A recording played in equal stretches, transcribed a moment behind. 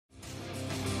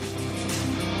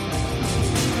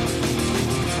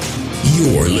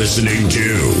You're listening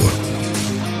to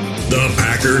the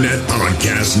Packernet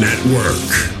Podcast Network.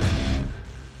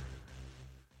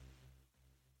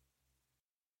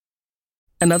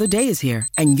 Another day is here,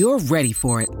 and you're ready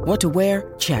for it. What to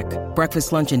wear? Check.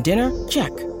 Breakfast, lunch, and dinner?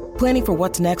 Check. Planning for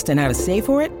what's next and how to save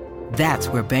for it? That's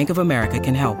where Bank of America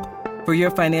can help. For your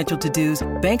financial to-dos,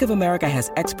 Bank of America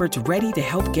has experts ready to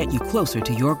help get you closer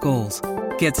to your goals.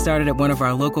 Get started at one of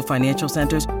our local financial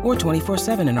centers or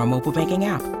 24/7 in our mobile banking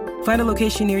app. Find a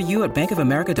location near you at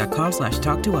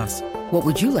bankofamerica.com/talktous. What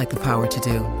would you like the power to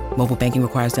do? Mobile banking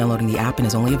requires downloading the app and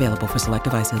is only available for select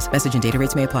devices. Message and data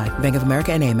rates may apply. Bank of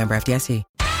America N.A., member FDIC.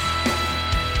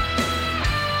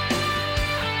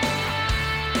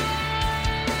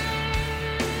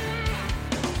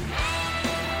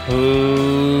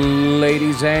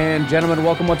 Ladies and gentlemen,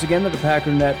 welcome once again to the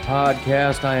Packernet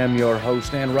Podcast. I am your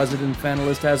host and resident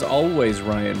fanalist, as always,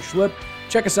 Ryan Schlip.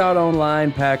 Check us out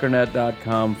online,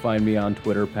 packernet.com. Find me on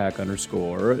Twitter,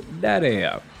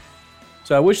 pack_daddy.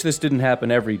 So I wish this didn't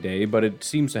happen every day, but it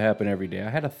seems to happen every day. I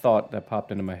had a thought that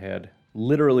popped into my head,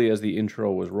 literally as the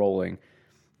intro was rolling.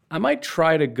 I might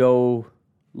try to go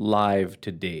live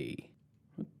today.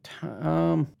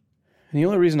 The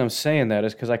only reason I'm saying that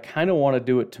is because I kind of want to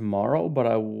do it tomorrow, but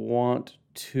I want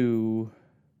to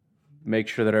make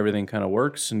sure that everything kind of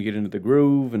works and get into the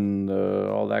groove and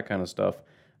all that kind of stuff.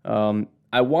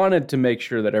 I wanted to make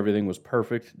sure that everything was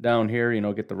perfect down here,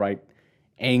 get the right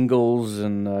angles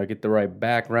and get the right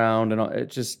background and all. It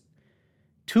just,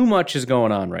 too much is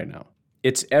going on right now.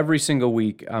 It's every single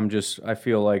week. I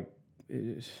feel like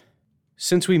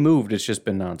since we moved, it's just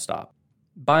been nonstop.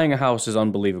 Buying a house is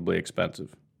unbelievably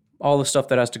expensive. All the stuff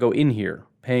that has to go in here,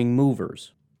 paying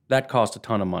movers, that costs a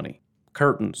ton of money.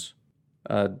 Curtains,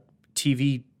 a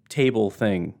TV table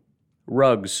thing,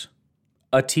 rugs,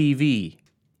 a TV,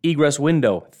 egress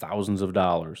window, thousands of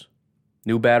dollars.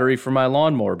 New battery for my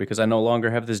lawnmower because I no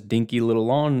longer have this dinky little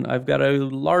lawn. I've got a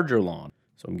larger lawn.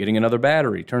 So I'm getting another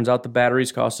battery. Turns out the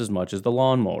batteries cost as much as the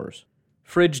lawnmowers.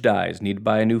 Fridge dies, need to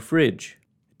buy a new fridge.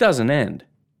 It doesn't end.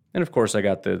 And of course I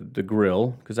got the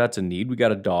grill because that's a need. We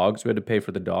got a dog, so we had to pay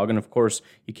for the dog. And of course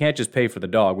you can't just pay for the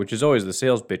dog, which is always the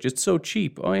sales pitch. It's so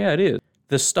cheap. Oh yeah, it is.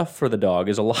 The stuff for the dog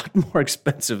is a lot more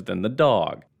expensive than the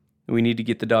dog. We need to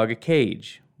get the dog a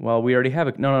cage. Well, we already have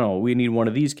it. No. We need one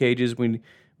of these cages. We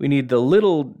need the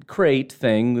little crate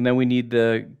thing, and then we need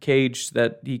the cage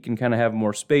that he can kind of have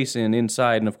more space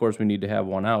inside, and of course we need to have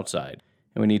one outside.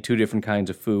 And we need two different kinds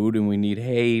of food, and we need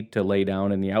hay to lay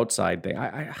down in the outside thing.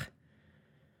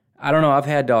 I don't know. I've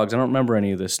had dogs. I don't remember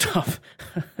any of this stuff.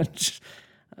 I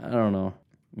don't know.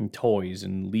 And toys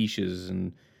and leashes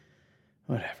and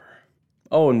whatever.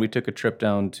 Oh, and we took a trip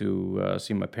down to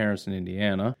see my parents in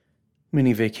Indiana.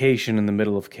 Mini vacation in the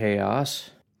middle of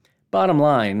chaos. Bottom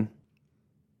line,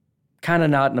 kind of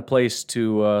not in a place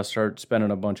to start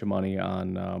spending a bunch of money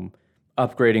on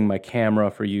upgrading my camera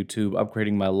for YouTube,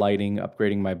 upgrading my lighting,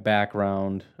 upgrading my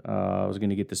background. I was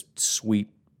going to get this sweet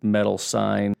metal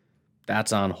sign.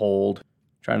 That's on hold.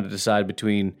 Trying to decide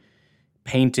between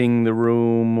painting the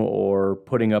room or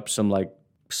putting up some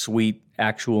sweet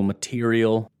actual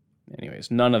material. Anyways,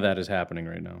 none of that is happening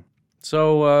right now.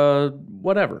 So,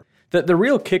 whatever. The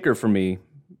real kicker for me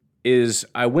is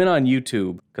I went on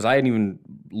YouTube, because I hadn't even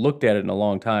looked at it in a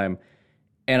long time,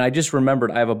 and I just remembered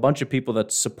I have a bunch of people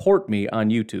that support me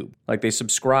on YouTube. Like they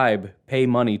subscribe, pay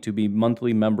money to be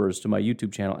monthly members to my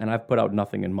YouTube channel, and I've put out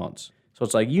nothing in months. So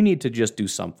it's like, you need to just do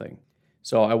something.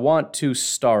 So I want to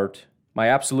start, my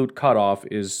absolute cutoff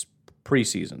is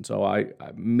preseason. So I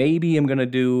maybe am going to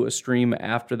do a stream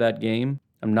after that game.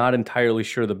 I'm not entirely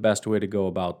sure the best way to go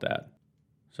about that.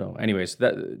 So anyways,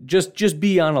 that just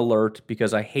be on alert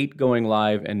because I hate going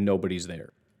live and nobody's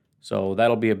there. So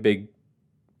that'll be a big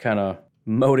kind of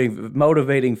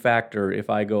motivating factor if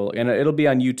I go, and it'll be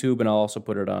on YouTube and I'll also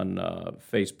put it on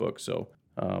Facebook. So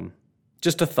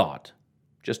just a thought.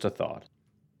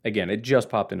 Again, it just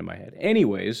popped into my head.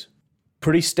 Anyways,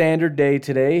 pretty standard day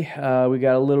today. We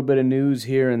got a little bit of news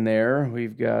here and there.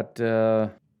 We've got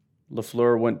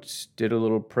LaFleur did a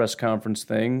little press conference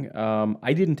thing.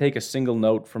 I didn't take a single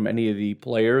note from any of the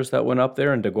players that went up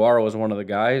there, and DeGuara was one of the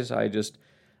guys. I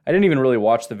didn't even really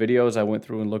watch the videos. I went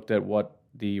through and looked at what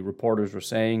the reporters were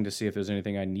saying to see if there's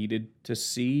anything I needed to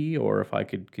see or if I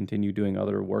could continue doing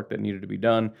other work that needed to be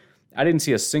done. I didn't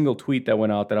see a single tweet that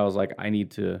went out that I was like, I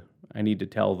need to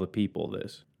tell the people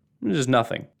this. There's just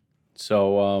nothing.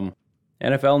 So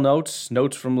NFL notes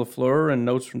from LaFleur and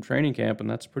notes from training camp, and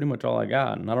that's pretty much all I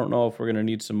got. And I don't know if we're going to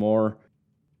need some more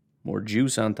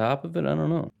juice on top of it. I don't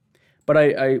know. But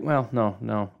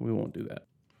no, we won't do that.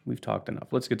 We've talked enough.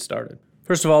 Let's get started.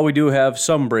 First of all, we do have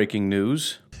some breaking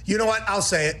news. You know what? I'll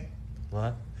say it.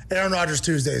 What? Aaron Rodgers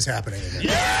Tuesday is happening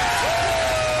again.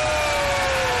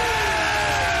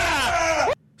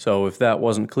 So if that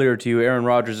wasn't clear to you, Aaron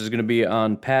Rodgers is going to be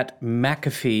on Pat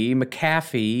McAfee.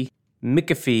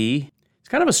 It's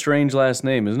kind of a strange last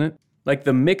name, isn't it? Like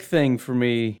the Mick thing for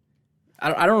me,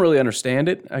 I don't really understand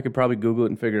it. I could probably Google it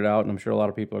and figure it out, and I'm sure a lot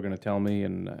of people are going to tell me,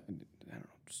 and I don't know,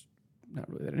 it's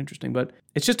not really that interesting. But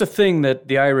it's just a thing that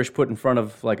the Irish put in front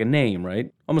of like a name,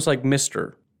 right? Almost like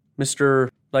Mr.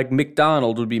 Like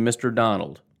McDonald would be Mr.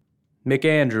 Donald.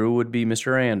 McAndrew would be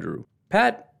Mr. Andrew.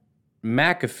 Pat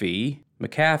McAfee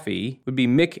would be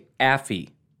Mick Affey.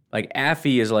 Like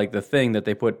Affey is like the thing that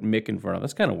they put Mick in front of.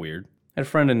 That's kind of weird. I had a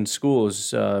friend in school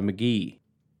is McGee.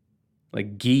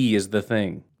 Like Gee is the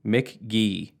thing. Mick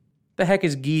Gee. The heck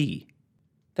is Gee?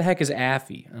 The heck is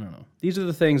Affey? I don't know. These are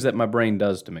the things that my brain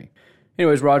does to me.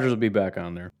 Anyways, Rodgers will be back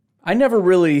on there. I never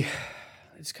really...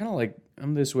 It's kind of like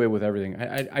I'm this way with everything.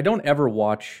 I don't ever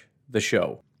watch the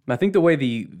show. And I think the way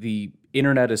the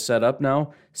internet is set up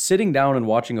now, sitting down and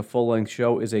watching a full-length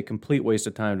show is a complete waste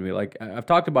of time to me. Like, I've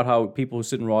talked about how people who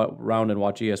sit around and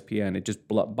watch ESPN, it just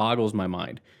boggles my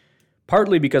mind.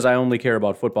 Partly because I only care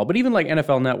about football, but even like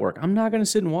NFL Network, I'm not going to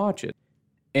sit and watch it.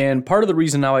 And part of the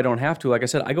reason now I don't have to, like I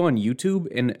said, I go on YouTube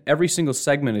and every single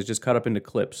segment is just cut up into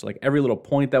clips. Like every little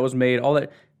point that was made, all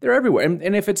that, they're everywhere.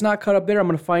 And if it's not cut up there, I'm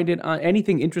going to find it on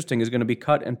anything interesting is going to be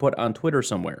cut and put on Twitter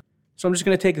somewhere. So I'm just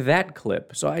going to take that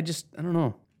clip. So I don't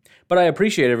know. But I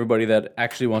appreciate everybody that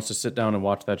actually wants to sit down and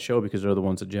watch that show because they're the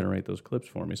ones that generate those clips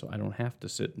for me. So I don't have to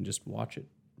sit and just watch it.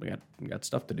 We got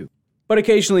stuff to do. But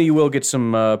occasionally you will get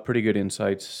some pretty good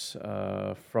insights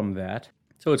from that.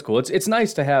 So it's cool. It's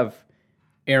nice to have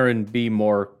Aaron be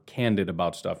more candid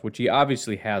about stuff, which he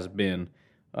obviously has been.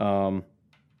 And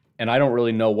I don't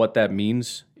really know what that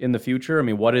means in the future. I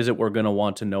mean, what is it we're going to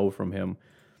want to know from him?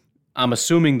 I'm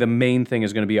assuming the main thing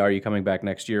is going to be, are you coming back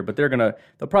next year? But they'll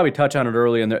probably touch on it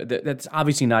early, and that's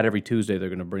obviously not every Tuesday they're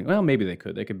going to bring. Well, maybe they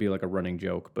could. They could be like a running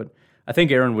joke. But I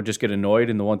think Aaron would just get annoyed,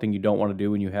 and the one thing you don't want to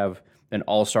do when you have an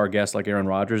all-star guest like Aaron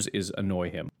Rodgers is annoy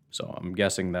him. So I'm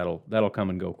guessing that'll come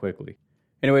and go quickly.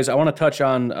 Anyways, I want to touch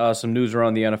on some news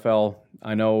around the NFL.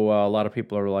 I know a lot of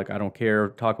people are like, I don't care,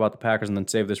 talk about the Packers and then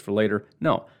save this for later.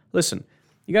 No, listen,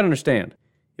 you got to understand,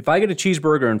 if I get a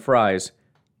cheeseburger and fries,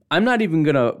 I'm not even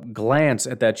going to glance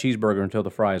at that cheeseburger until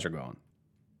the fries are gone.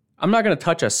 I'm not going to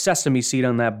touch a sesame seed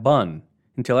on that bun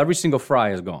until every single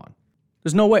fry is gone.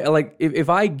 There's no way, like, if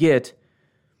I get,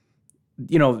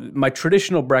 my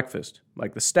traditional breakfast,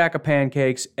 like the stack of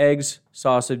pancakes, eggs,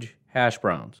 sausage, hash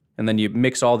browns, and then you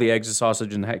mix all the eggs and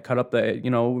sausage and cut up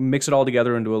mix it all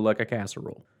together into a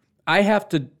casserole. I have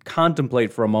to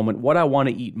contemplate for a moment what I want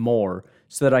to eat more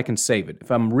so that I can save it.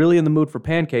 If I'm really in the mood for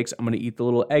pancakes, I'm going to eat the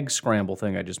little egg scramble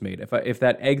thing I just made. If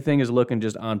that egg thing is looking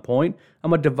just on point,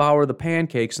 I'm going to devour the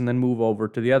pancakes and then move over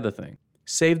to the other thing.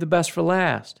 Save the best for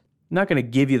last. I'm not going to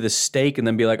give you the steak and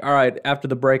then be like, all right, after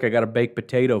the break, I got a baked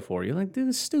potato for you. Like, dude,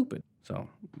 this is stupid. So,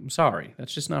 I'm sorry.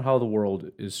 That's just not how the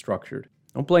world is structured.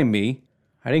 Don't blame me.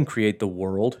 I didn't create the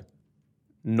world,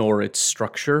 nor its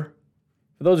structure.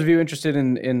 For those of you interested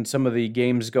in some of the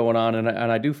games going on, and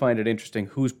I do find it interesting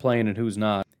who's playing and who's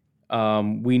not,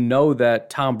 we know that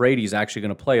Tom Brady's actually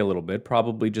going to play a little bit,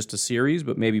 probably just a series,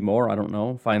 but maybe more. I don't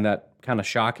know. Find that kind of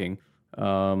shocking.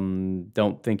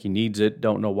 Don't think he needs it.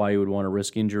 Don't know why he would want to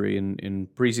risk injury in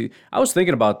preseason. I was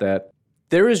thinking about that.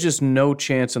 There is just no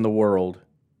chance in the world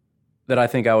that I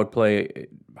think I would play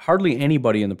hardly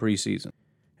anybody in the preseason.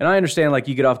 And I understand, like,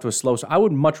 you get off to a slow start. I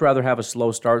would much rather have a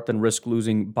slow start than risk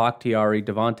losing Bakhtiari,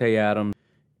 Devontae Adams,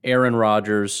 Aaron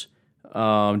Rodgers,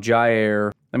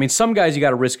 Jair. I mean, some guys you got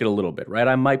to risk it a little bit, right?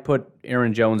 I might put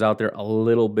Aaron Jones out there a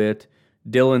little bit.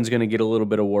 Dylan's going to get a little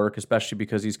bit of work, especially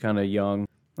because he's kind of young.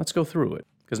 Let's go through it,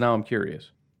 because now I'm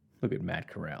curious. Look at Matt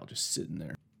Corral just sitting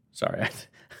there. Sorry.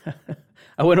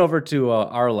 I went over to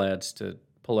our lads to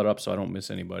pull it up so I don't miss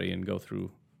anybody and go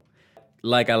through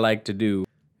like I like to do.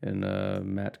 And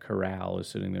Matt Corral is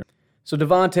sitting there. So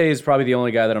Devontae is probably the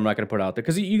only guy that I'm not going to put out there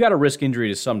because you got to risk injury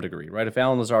to some degree, right? If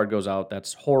Allen Lazard goes out,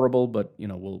 that's horrible, but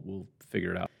we'll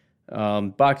figure it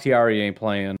out. Bakhtiari ain't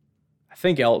playing. I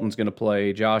think Elton's going to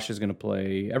play. Josh is going to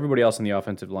play. Everybody else in the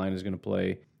offensive line is going to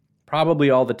play. Probably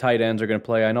all the tight ends are going to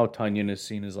play. I know Tunyon is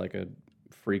seen as like a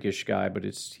freakish guy, but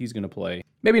he's going to play.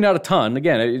 Maybe not a ton.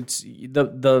 Again, it's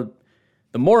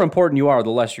the more important you are, the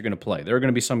less you're going to play. There are going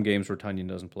to be some games where Tunyon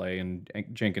doesn't play and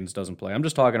Jenkins doesn't play. I'm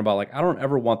just talking about, like, I don't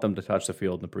ever want them to touch the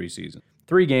field in the preseason.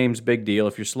 3 games, big deal.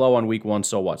 If you're slow on week 1,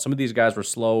 so what? Some of these guys were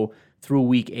slow through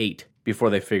week 8 before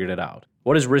they figured it out.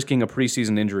 What is risking a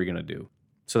preseason injury going to do?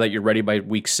 So that you're ready by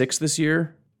week 6 this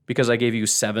year? Because I gave you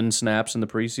 7 snaps in the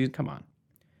preseason? Come on.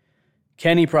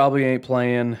 Kenny probably ain't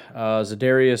playing.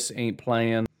 Zadarius ain't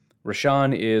playing.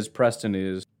 Rashawn is. Preston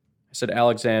is. I said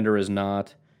Alexander is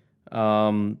not.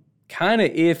 Kind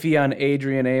of iffy on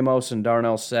Adrian Amos and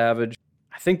Darnell Savage.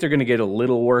 I think they're going to get a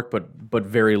little work, but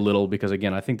very little because,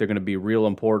 again, I think they're going to be real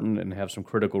important and have some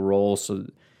critical roles. So,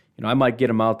 I might get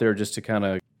them out there just to kind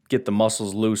of get the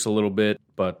muscles loose a little bit,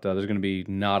 but there's going to be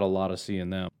not a lot of seeing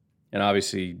them. And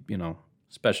obviously,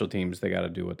 special teams, they got to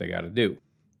do what they got to do.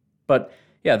 But,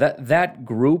 yeah, that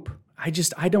group, I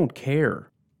don't care,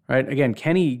 right? Again,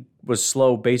 Kenny was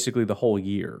slow basically the whole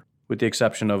year, with the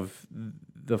exception of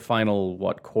the final,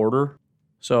 quarter?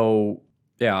 So,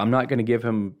 yeah, I'm not going to give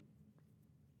him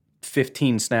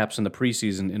 15 snaps in the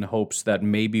preseason in hopes that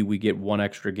maybe we get one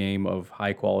extra game of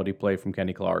high-quality play from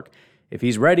Kenny Clark. If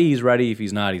he's ready, he's ready. If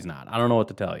he's not, he's not. I don't know what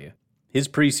to tell you. His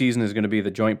preseason is going to be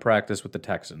the joint practice with the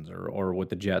Texans or with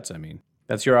the Jets, I mean.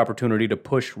 That's your opportunity to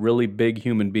push really big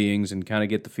human beings and kind of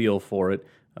get the feel for it.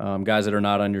 Guys that are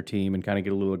not on your team and kind of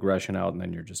get a little aggression out, and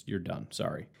then you're done.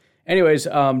 Sorry. Anyways,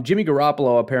 Jimmy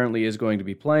Garoppolo apparently is going to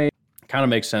be playing. Kind of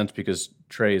makes sense because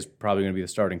Trey is probably going to be the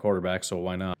starting quarterback, so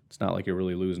why not? It's not like you're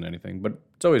really losing anything. But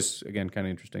it's always, again, kind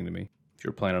of interesting to me if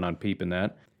you're planning on peeping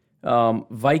that.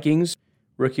 Vikings,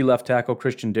 rookie left tackle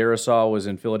Christian Darrisaw was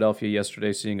in Philadelphia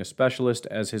yesterday seeing a specialist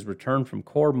as his return from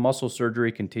core muscle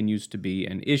surgery continues to be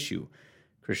an issue.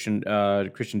 Christian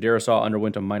Darrisaw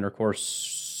underwent a minor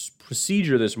course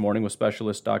procedure this morning with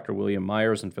specialist Dr. William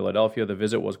Myers in Philadelphia. The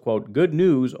visit was, quote, good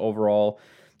news overall,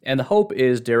 and the hope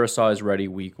is Darrisaw is ready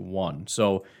week 1.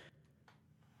 So,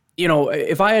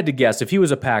 if I had to guess, if he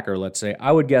was a Packer, let's say,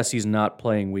 I would guess he's not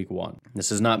playing week 1.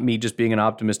 This is not me just being an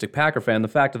optimistic Packer fan. The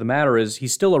fact of the matter is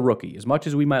he's still a rookie. As much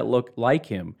as we might look like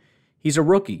him, he's a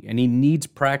rookie, and he needs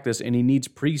practice, and he needs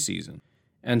preseason.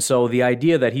 And so the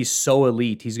idea that he's so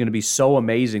elite, he's going to be so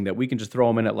amazing that we can just throw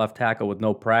him in at left tackle with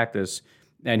no practice,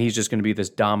 and he's just going to be this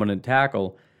dominant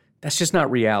tackle, that's just not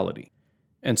reality.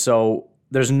 And so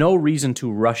there's no reason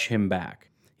to rush him back.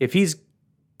 If he's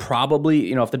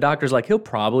probably, if the doctor's like, he'll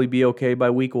probably be okay by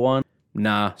week 1,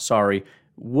 nah, sorry.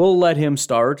 We'll let him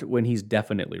start when he's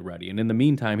definitely ready. And in the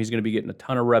meantime, he's going to be getting a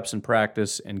ton of reps in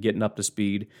practice and getting up to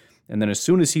speed. And then as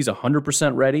soon as he's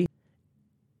 100% ready,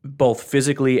 both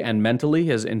physically and mentally,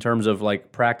 as in terms of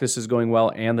practice is going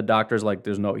well and the doctor's like,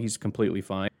 he's completely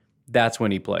fine, that's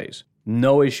when he plays.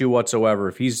 No issue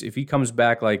whatsoever. If he comes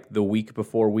back the week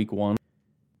before week 1,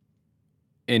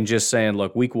 and just saying,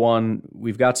 look, week 1,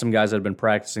 we've got some guys that have been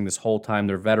practicing this whole time.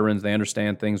 They're veterans. They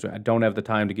understand things. I don't have the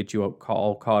time to get you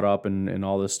all caught up and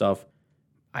all this stuff.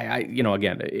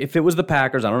 Again, if it was the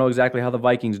Packers, I don't know exactly how the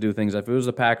Vikings do things. If it was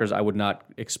the Packers, I would not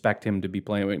expect him to be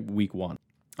playing week 1.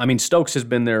 I mean, Stokes has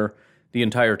been there the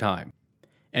entire time,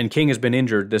 and King has been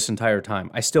injured this entire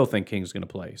time. I still think King's going to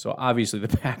play. So obviously the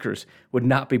Packers would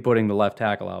not be putting the left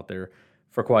tackle out there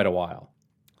for quite a while.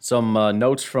 Some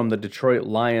notes from the Detroit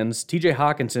Lions. TJ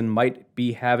Hawkinson might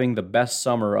be having the best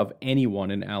summer of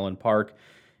anyone in Allen Park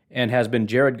and has been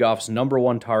Jared Goff's number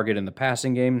 1 target in the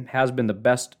passing game, has been the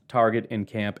best target in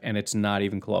camp, and it's not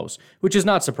even close, which is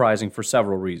not surprising for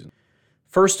several reasons.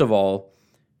 First of all,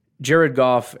 Jared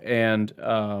Goff and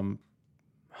 100%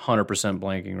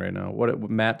 blanking right now.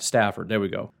 Matt Stafford, there we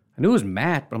go. I knew it was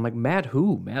Matt, but I'm like, Matt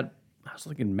who? I was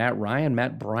looking Matt Ryan,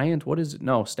 Matt Bryant. What is it?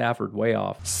 No, Stafford, way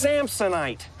off.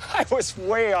 Samsonite. I was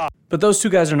way off. But those two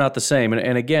guys are not the same.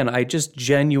 And again, I just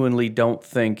genuinely don't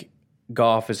think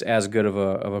Goff is as good of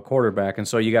a quarterback. And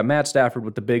so you got Matt Stafford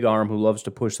with the big arm who loves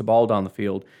to push the ball down the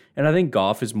field. And I think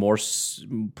Goff is more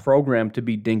programmed to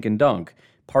be dink and dunk,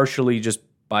 partially just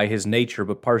by his nature,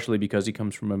 but partially because he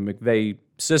comes from a McVay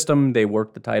system. They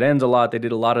worked the tight ends a lot. They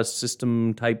did a lot of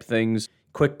system type things,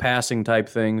 quick passing type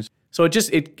things. So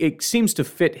it seems to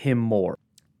fit him more.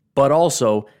 But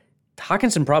also,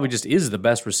 Hawkinson probably just is the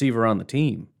best receiver on the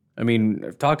team. I mean,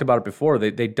 I've talked about it before.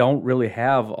 They don't really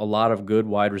have a lot of good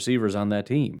wide receivers on that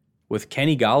team. With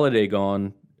Kenny Golladay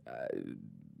gone,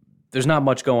 there's not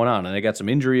much going on. And they got some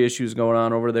injury issues going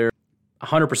on over there.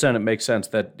 100% it makes sense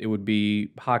that it would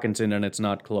be Hawkinson and it's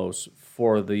not close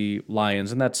for the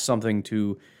Lions. And that's something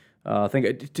to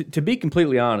think. To be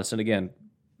completely honest, and again,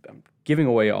 I'm giving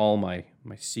away all my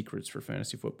secrets for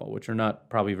fantasy football, which are not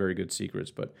probably very good secrets,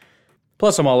 but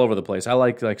plus I'm all over the place. I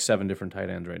like 7 different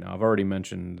tight ends right now. I've already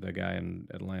mentioned the guy in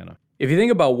Atlanta. If you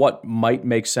think about what might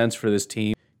make sense for this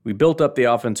team, we built up the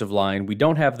offensive line. We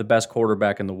don't have the best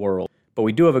quarterback in the world, but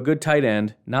we do have a good tight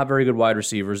end, not very good wide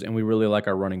receivers, and we really like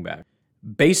our running back.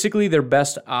 Basically, their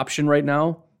best option right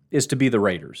now is to be the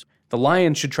Raiders. The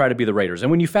Lions should try to be the Raiders.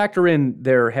 And when you factor in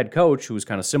their head coach, who's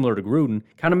kind of similar to Gruden,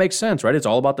 kind of makes sense, right? It's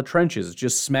all about the trenches. It's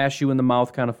just smash you in the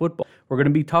mouth kind of football. We're going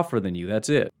to be tougher than you. That's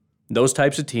it. Those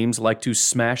types of teams like to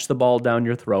smash the ball down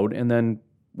your throat and then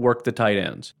work the tight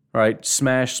ends. Right?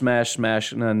 Smash, smash,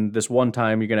 smash. And then this one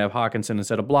time you're going to have Hawkinson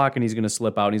instead of blocking, he's going to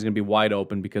slip out and he's going to be wide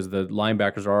open because the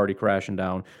linebackers are already crashing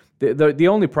down. The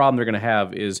only problem they're going to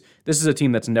have is this is a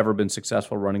team that's never been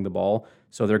successful running the ball,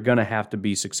 so they're going to have to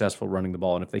be successful running the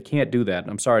ball. And if they can't do that,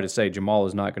 and I'm sorry to say, Jamal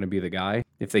is not going to be the guy.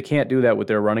 If they can't do that with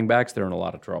their running backs, they're in a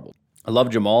lot of trouble. I love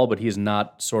Jamal, but he's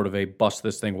not sort of a bust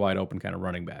this thing wide open kind of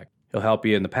running back. He'll help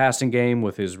you in the passing game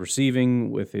with his receiving,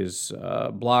 with his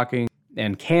blocking,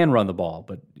 and can run the ball.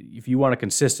 But if you want to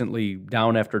consistently,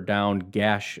 down after down,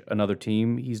 gash another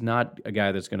team, he's not a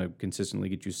guy that's going to consistently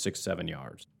get you 6-7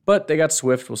 yards. But they got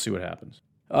Swift. We'll see what happens.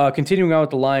 Continuing on with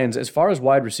the Lions, as far as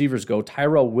wide receivers go,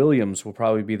 Tyrell Williams will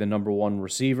probably be the number one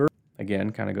receiver.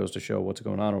 Again, kind of goes to show what's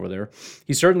going on over there.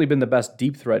 He's certainly been the best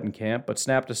deep threat in camp, but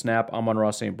snap to snap,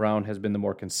 Amon-Ra St. Brown has been the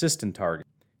more consistent target.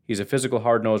 He's a physical,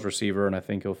 hard-nosed receiver, and I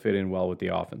think he'll fit in well with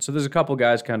the offense. So there's a couple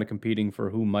guys kind of competing for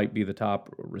who might be the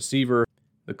top receiver.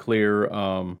 The clear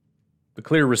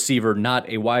receiver, not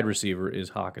a wide receiver, is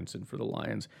Hawkinson for the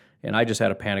Lions. And I just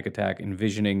had a panic attack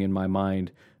envisioning in my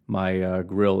mind my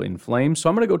grill in flames. So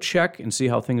I'm going to go check and see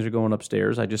how things are going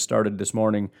upstairs. I just started this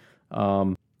morning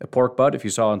a pork butt. If you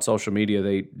saw on social media,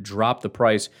 they dropped the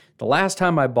price. The last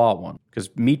time I bought one,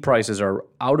 because meat prices are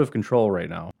out of control right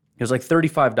now, it was like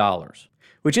 $35.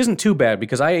 Which isn't too bad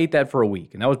because I ate that for a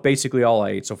week, and that was basically all I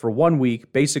ate. So for 1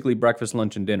 week, basically breakfast,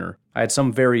 lunch, and dinner, I had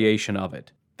some variation of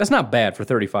it. That's not bad for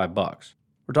 $35.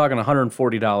 We're talking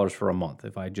 $140 for a month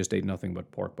if I just ate nothing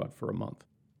but pork butt for a month.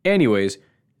 Anyways,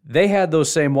 they had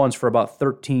those same ones for about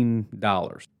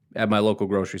 $13 at my local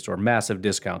grocery store. Massive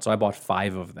discount, so I bought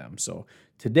 5 of them. So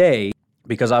today,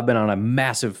 because I've been on a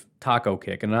massive taco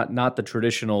kick, and not the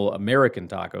traditional American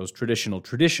tacos, traditional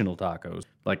tacos,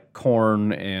 like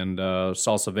corn and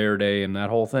salsa verde and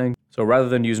that whole thing. So rather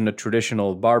than using a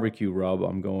traditional barbecue rub,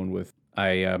 I'm going with,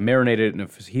 I marinated it in a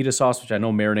fajita sauce, which I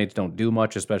know marinades don't do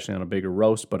much, especially on a bigger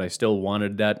roast, but I still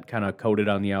wanted that kind of coated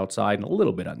on the outside and a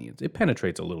little bit on the inside. It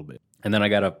penetrates a little bit. And then I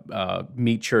got a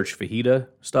meat church fajita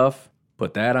stuff,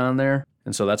 put that on there.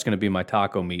 And so that's going to be my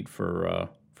taco meat for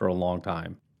a long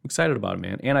time. Excited about it,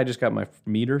 man. And I just got my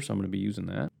meter, so I'm going to be using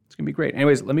that. It's going to be great.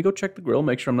 Anyways, let me go check the grill,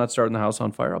 make sure I'm not starting the house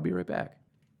on fire. I'll be right back.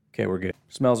 Okay, we're good.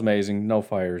 Smells amazing. No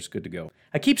fires. Good to go.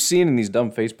 I keep seeing in these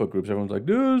dumb Facebook groups, everyone's like,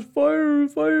 there's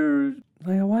fire.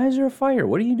 Like, why is there a fire?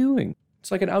 What are you doing? It's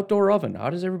like an outdoor oven.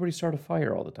 How does everybody start a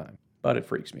fire all the time? But it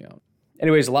freaks me out.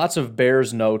 Anyways, lots of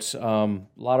Bears notes. A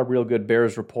lot of real good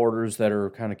Bears reporters that are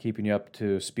kind of keeping you up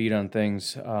to speed on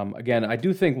things. Again, I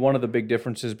do think one of the big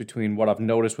differences between what I've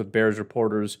noticed with Bears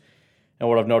reporters and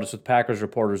what I've noticed with Packers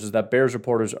reporters is that Bears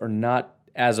reporters are not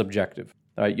as objective.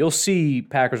 You'll see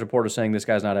Packers reporters saying this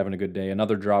guy's not having a good day,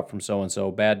 another drop from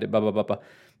so-and-so, bad day, blah, blah, blah, blah.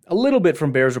 A little bit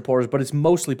from Bears reporters, but it's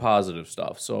mostly positive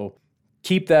stuff. So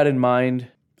keep that in mind.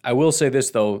 I will say this,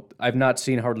 though. I've not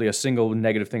seen hardly a single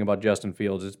negative thing about Justin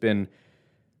Fields. It's been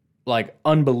like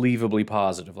unbelievably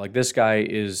positive. Like, this guy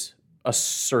is a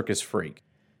circus freak.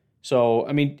 So,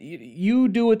 I mean, you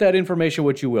do with that information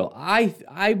what you will. I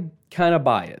kind of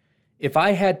buy it. If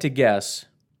I had to guess,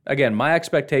 again, my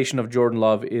expectation of Jordan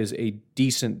Love is a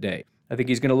decent day. I think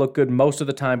he's going to look good most of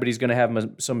the time, but he's going to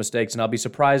have some mistakes, and I'll be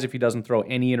surprised if he doesn't throw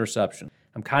any interception.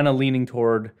 I'm kind of leaning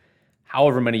toward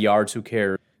however many yards, who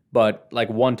cares, but like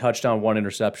 1 touchdown, 1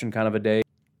 interception kind of a day.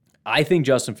 I think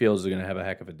Justin Fields is going to have a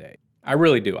heck of a day. I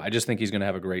really do. I just think he's going to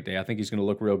have a great day. I think he's going to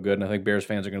look real good, and I think Bears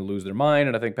fans are going to lose their mind,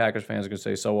 and I think Packers fans are going to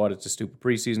say, so what, it's a stupid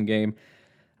preseason game.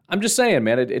 I'm just saying,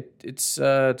 man, it's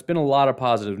been a lot of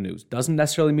positive news. Doesn't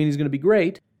necessarily mean he's going to be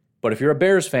great, but if you're a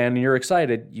Bears fan and you're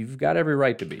excited, you've got every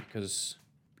right to be, because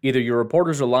either your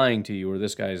reporters are lying to you or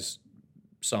this guy's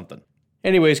something.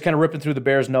 Anyways, kind of ripping through the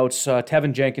Bears notes,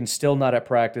 Tevin Jenkins still not at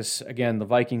practice. Again, the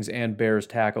Vikings and Bears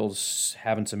tackles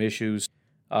having some issues.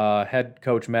 Head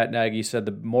coach Matt Nagy said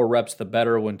the more reps, the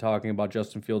better when talking about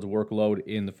Justin Fields' workload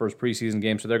in the first preseason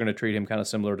game. So they're going to treat him kind of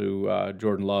similar to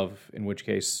Jordan Love, in which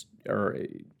case, or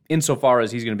insofar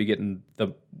as he's going to be getting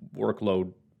the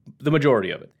workload, the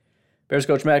majority of it. Bears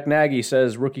coach Matt Nagy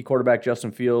says rookie quarterback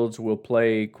Justin Fields will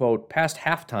play, quote, past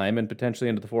halftime and potentially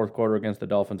into the fourth quarter against the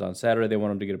Dolphins on Saturday. They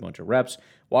want him to get a bunch of reps.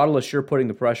 Waddle is sure putting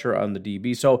the pressure on the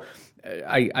DB. So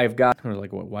I've got, I was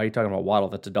like, why are you talking about Waddle?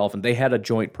 That's a Dolphin. They had a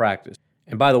joint practice.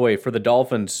 And by the way, for the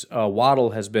Dolphins, Waddle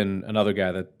has been another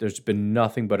guy that there's been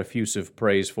nothing but effusive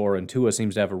praise for, and Tua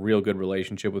seems to have a real good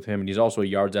relationship with him, and he's also a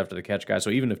yards after the catch guy. So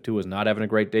even if Tua's not having a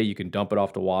great day, you can dump it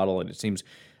off to Waddle, and it seems,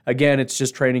 again, it's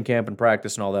just training camp and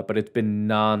practice and all that, but it's been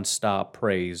nonstop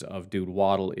praise of, dude,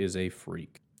 Waddle is a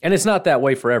freak. And it's not that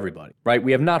way for everybody, right?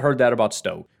 We have not heard that about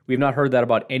Stoke. We have not heard that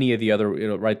about any of the other,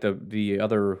 right? The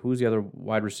other, who's the other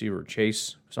wide receiver?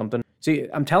 Chase something? See,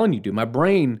 I'm telling you, dude, my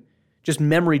brain just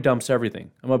memory dumps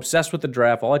everything. I'm obsessed with the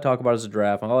draft. All I talk about is the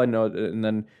draft. All I know, and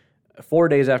then 4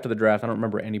 days after the draft, I don't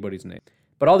remember anybody's name.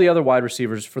 But all the other wide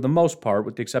receivers, for the most part,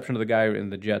 with the exception of the guy in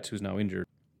the Jets who's now injured,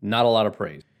 not a lot of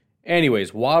praise.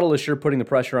 Anyways, Waddle is sure putting the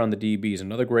pressure on the DBs.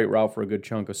 Another great route for a good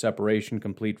chunk of separation,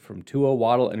 complete from Tua.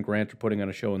 Waddle and Grant are putting on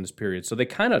a show in this period. So they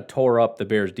kind of tore up the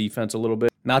Bears' defense a little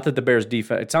bit. Not that the Bears'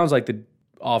 defense, it sounds like the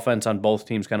offense on both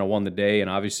teams kind of won the day, and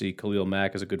obviously Khalil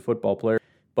Mack is a good football player.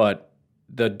 But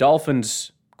the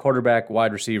Dolphins' quarterback,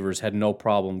 wide receivers had no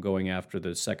problem going after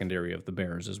the secondary of the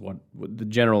Bears, is what the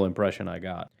general impression I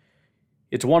got.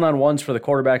 It's one-on-ones for the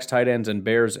quarterbacks, tight ends, and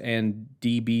Bears and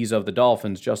DBs of the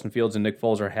Dolphins. Justin Fields and Nick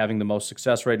Foles are having the most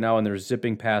success right now, and they're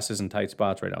zipping passes in tight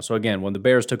spots right now. So again, when the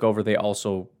Bears took over, they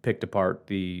also picked apart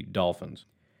the Dolphins.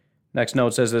 Next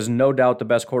note says, there's no doubt the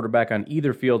best quarterback on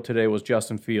either field today was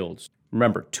Justin Fields.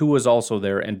 Remember, Tua's also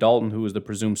there, and Dalton, who was the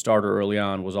presumed starter early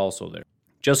on, was also there.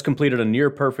 Just completed a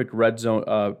nearly perfect red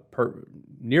zone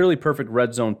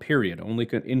period. Only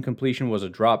incompletion was a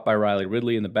drop by Riley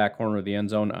Ridley in the back corner of the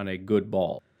end zone on a good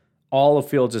ball. All of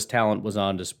Fields' talent was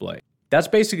on display. That's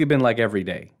basically been like every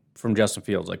day from Justin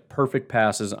Fields, like perfect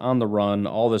passes on the run,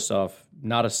 all this stuff,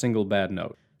 not a single bad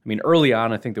note. I mean, early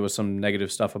on, I think there was some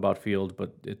negative stuff about Fields,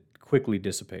 but it quickly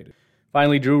dissipated.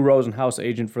 Finally, Drew Rosenhaus,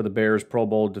 agent for the Bears, Pro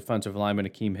Bowl defensive lineman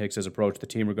Akeem Hicks, has approached the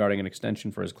team regarding an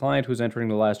extension for his client, who's entering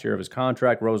the last year of his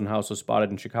contract. Rosenhaus was spotted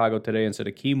in Chicago today and said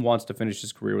Akeem wants to finish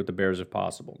his career with the Bears if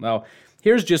possible. Now,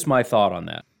 here's just my thought on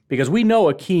that, because we know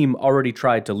Akeem already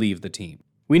tried to leave the team.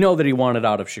 We know that he wanted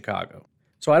out of Chicago.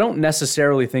 So I don't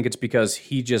necessarily think it's because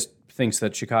he just thinks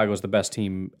that Chicago is the best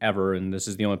team ever and this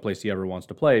is the only place he ever wants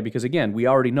to play, because, again, we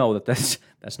already know that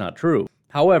that's not true.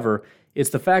 However,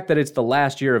 it's the fact that it's the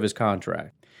last year of his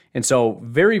contract. And so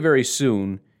very, very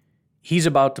soon, he's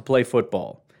about to play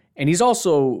football. And he's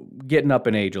also getting up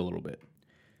in age a little bit.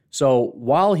 So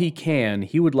while he can,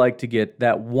 he would like to get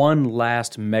that one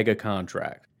last mega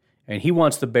contract. And he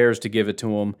wants the Bears to give it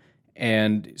to him.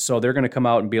 And so they're going to come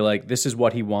out and be like, this is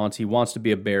what he wants. He wants to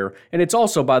be a Bear. And it's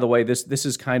also, by the way, this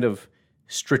is kind of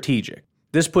strategic.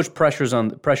 This puts pressure on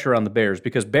the Bears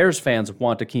because Bears fans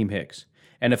want Akeem Hicks.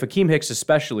 And if Akeem Hicks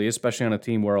especially on a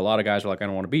team where a lot of guys are like, I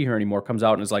don't want to be here anymore, comes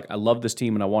out and is like, I love this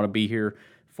team and I want to be here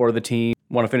for the team,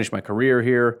 want to finish my career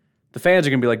here, the fans are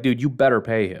going to be like, dude, you better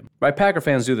pay him. Right? Packer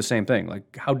fans do the same thing.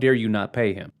 Like, how dare you not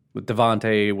pay him? With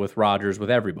Devontae, with Rodgers, with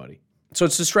everybody. So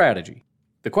it's a strategy.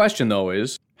 The question, though,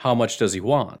 is how much does he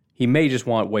want? He may just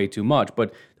want way too much,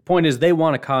 but the point is they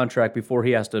want a contract before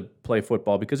he has to play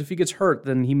football, because if he gets hurt,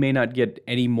 then he may not get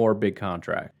any more big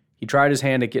contract. He tried his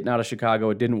hand at getting out of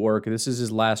Chicago. It didn't work. This is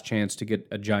his last chance to get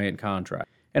a giant contract.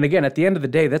 And again, at the end of the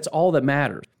day, that's all that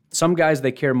matters. Some guys,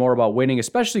 they care more about winning,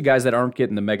 especially guys that aren't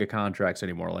getting the mega contracts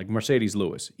anymore, like Mercedes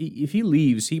Lewis. If he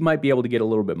leaves, he might be able to get a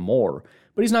little bit more,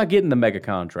 but he's not getting the mega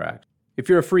contract. If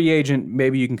you're a free agent,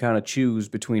 maybe you can kind of choose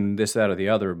between this, that, or the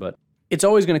other, but it's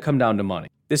always going to come down to money.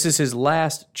 This is his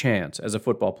last chance as a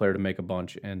football player to make a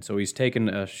bunch, and so he's taking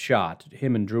a shot.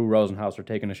 Him and Drew Rosenhaus are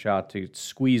taking a shot to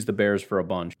squeeze the Bears for a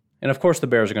bunch. And of course the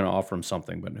Bears are going to offer him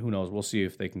something, but who knows? We'll see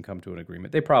if they can come to an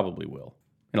agreement. They probably will.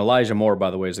 And Elijah Moore,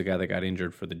 by the way, is the guy that got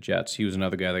injured for the Jets. He was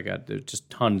another guy that got just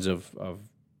tons of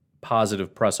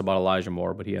positive press about Elijah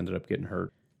Moore, but he ended up getting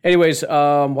hurt. Anyways,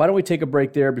 why don't we take a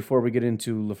break there before we get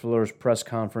into LaFleur's press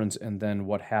conference and then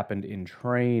what happened in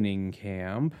training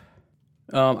camp.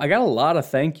 I got a lot of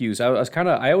thank yous.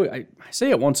 I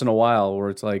say it once in a while where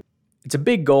it's like, it's a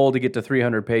big goal to get to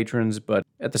 300 patrons, but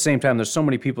at the same time, there's so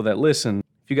many people that listen.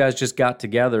 If you guys just got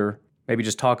together, maybe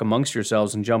just talk amongst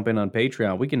yourselves and jump in on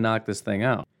Patreon, we can knock this thing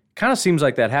out. Kind of seems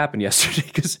like that happened yesterday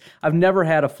because I've never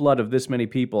had a flood of this many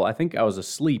people. I think I was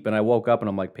asleep and I woke up and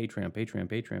I'm like,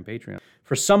 Patreon.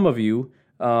 For some of you,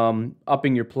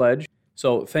 upping your pledge.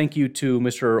 So thank you to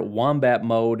Mr. Wombat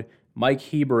Mode, Mike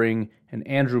Hebering, and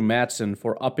Andrew Matson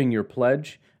for upping your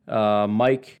pledge.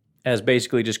 Mike has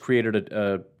basically just created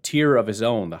a tier of his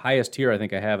own. The highest tier I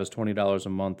think I have is $20 a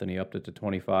month, and he upped it to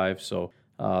 $25. So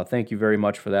thank you very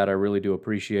much for that. I really do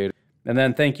appreciate it. And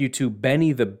then thank you to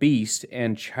Benny the Beast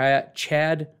and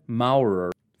Chad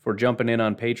Maurer for jumping in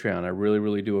on Patreon. I really,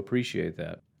 really do appreciate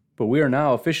that. But we are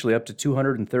now officially up to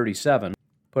 237,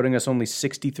 putting us only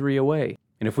 63 away.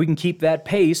 And if we can keep that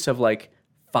pace of like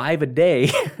 5 a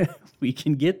day, we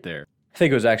can get there. I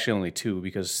think it was actually only 2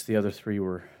 because the other 3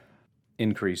 were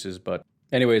increases. But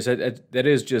anyways, that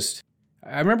is just...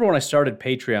 I remember when I started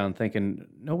Patreon thinking,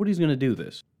 nobody's going to do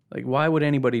this. Like, why would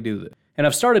anybody do this? And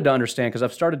I've started to understand because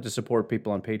I've started to support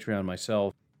people on Patreon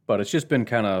myself. But it's just been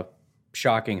kind of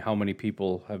shocking how many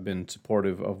people have been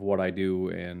supportive of what I do,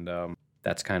 and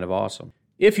that's kind of awesome.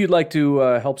 If you'd like to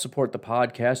help support the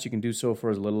podcast, you can do so for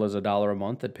as little as $1 a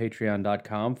month at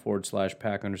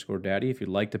patreon.com/pack_daddy. If you'd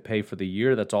like to pay for the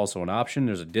year, that's also an option.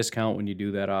 There's a discount when you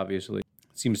do that, obviously.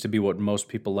 It seems to be what most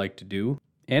people like to do.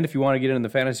 And if you want to get in the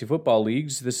fantasy football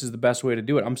leagues, this is the best way to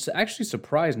do it. I'm actually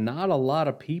surprised not a lot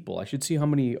of people, I should see how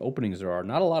many openings there are,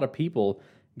 not a lot of people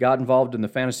got involved in the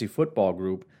fantasy football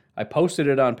group. I posted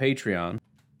it on Patreon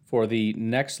for the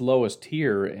next lowest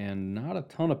tier, and not a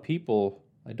ton of people,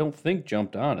 I don't think,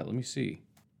 jumped on it. Let me see.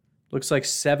 Looks like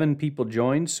 7 people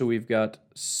joined, so we've got...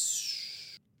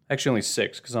 Actually, only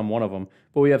 6, because I'm one of them.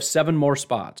 But we have 7 more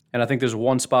spots, and I think there's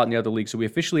 1 spot in the other league. So we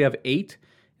officially have 8,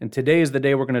 and today is the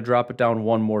day we're going to drop it down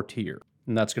 1 more tier.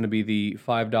 And that's going to be the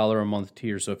 $5 a month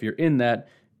tier. So if you're in that,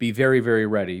 be very, very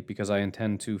ready, because I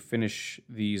intend to finish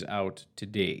these out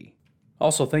today.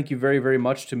 Also, thank you very, very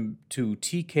much to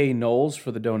TK Knowles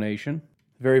for the donation.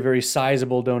 Very, very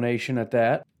sizable donation at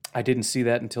that. I didn't see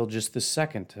that until just this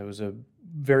second. It was a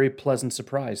very pleasant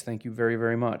surprise. Thank you very,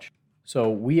 very much. So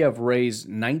we have raised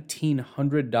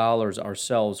 $1,900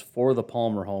 ourselves for the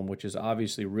Palmer home, which is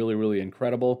obviously really, really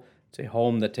incredible. It's a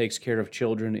home that takes care of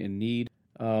children in need.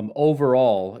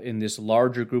 Overall, in this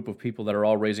larger group of people that are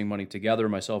all raising money together,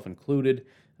 myself included,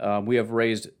 we have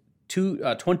raised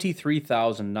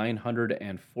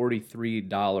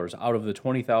 $23,943 out of the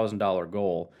 $20,000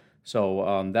 goal.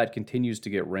 So that continues to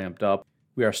get ramped up.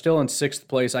 We are still in 6th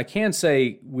place. I can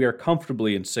say we are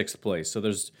comfortably in 6th place. So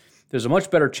there's a much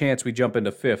better chance we jump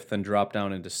into 5th than drop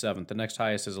down into 7th. The next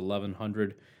highest is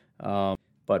 1,100.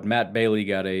 But Matt Bailey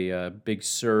got a big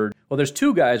surge. Well, there's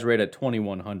 2 guys right at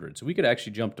 2,100. So we could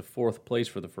actually jump to 4th place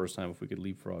for the first time if we could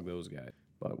leapfrog those guys.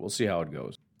 But we'll see how it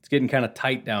goes. It's getting kind of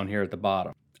tight down here at the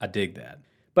bottom. I dig that.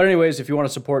 But anyways, if you want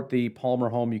to support the Palmer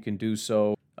home, you can do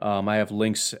so. I have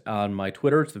links on my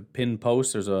Twitter to the pinned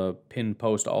post. There's a pinned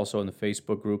post also in the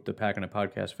Facebook group, the Packin' It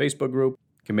Podcast Facebook group.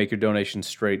 You can make your donations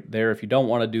straight there. If you don't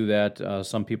want to do that,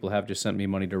 some people have just sent me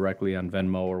money directly on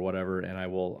Venmo or whatever, and I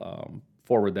will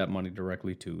forward that money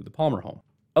directly to the Palmer home.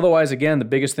 Otherwise, again, the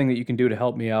biggest thing that you can do to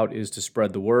help me out is to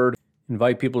spread the word.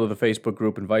 Invite people to the Facebook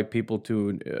group, invite people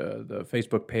to the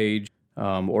Facebook page,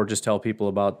 or just tell people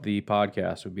about the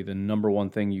podcast. It would be the number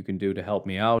one thing you can do to help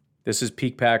me out. This is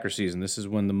peak Packer season. This is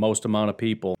when the most amount of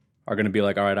people are going to be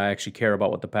like, all right, I actually care about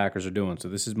what the Packers are doing. So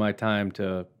this is my time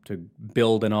to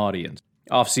build an audience.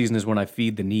 Off season is when I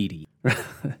feed the needy,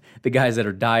 the guys that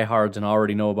are diehards and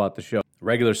already know about the show.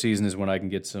 Regular season is when I can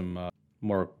get some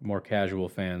more casual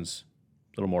fans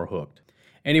a little more hooked.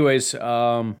 Anyways,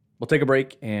 we'll take a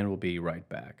break and we'll be right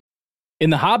back. In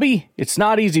the hobby, it's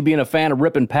not easy being a fan of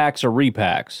ripping packs or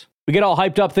repacks. We get all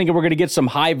hyped up thinking we're going to get some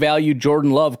high-value Jordan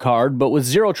Love card, but with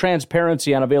zero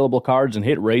transparency on available cards and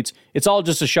hit rates, it's all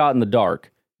just a shot in the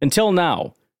dark. Until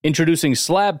now, introducing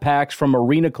slab packs from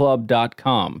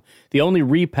arenaclub.com, the only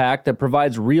repack that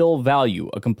provides real value,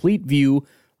 a complete view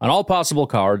on all possible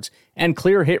cards, and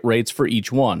clear hit rates for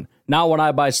each one. Now when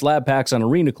I buy slab packs on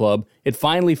Arena Club, it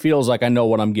finally feels like I know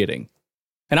what I'm getting.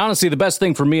 And honestly, the best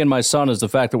thing for me and my son is the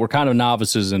fact that we're kind of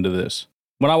novices into this.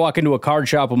 When I walk into a card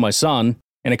shop with my son,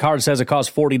 and a card says it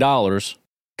costs $40,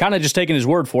 kind of just taking his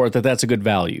word for it that that's a good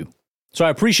value. So I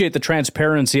appreciate the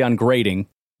transparency on grading,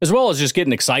 as well as just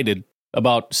getting excited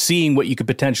about seeing what you could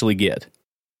potentially get.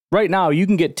 Right now, you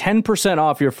can get 10%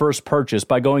 off your first purchase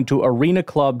by going to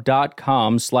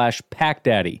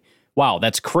arenaclub.com/packdaddy. Wow,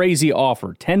 that's crazy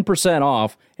offer. 10%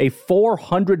 off a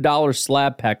 $400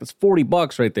 slab pack. That's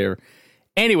 $40 right there.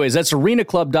 Anyways, that's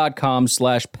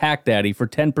arenaclub.com/packdaddy for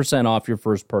 10% off your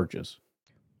first purchase.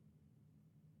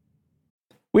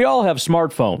 We all have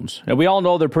smartphones, and we all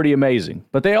know they're pretty amazing,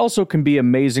 but they also can be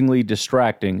amazingly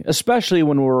distracting, especially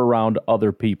when we're around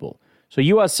other people. So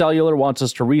US Cellular wants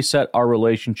us to reset our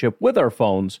relationship with our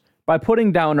phones by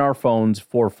putting down our phones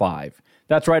for $5.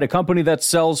 That's right, a company that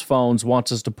sells phones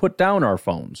wants us to put down our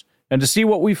phones. And to see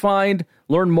what we find,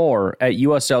 learn more at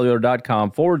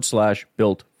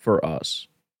uscellular.com/built-for-us.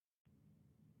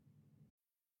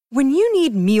 When you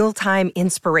need mealtime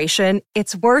inspiration,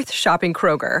 it's worth shopping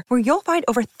Kroger, where you'll find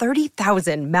over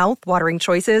 30,000 mouth-watering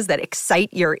choices that excite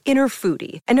your inner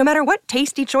foodie. And no matter what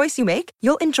tasty choice you make,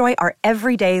 you'll enjoy our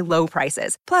everyday low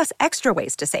prices, plus extra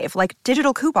ways to save, like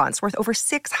digital coupons worth over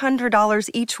 $600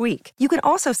 each week. You can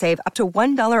also save up to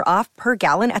 $1 off per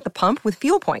gallon at the pump with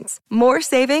fuel points. More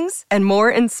savings and more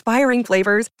inspiring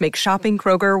flavors make shopping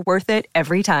Kroger worth it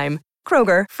every time.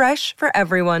 Kroger, fresh for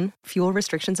everyone. Fuel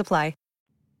restrictions apply.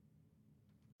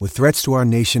 With threats to our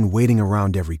nation waiting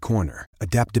around every corner,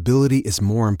 adaptability is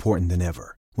more important than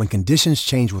ever. When conditions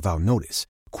change without notice,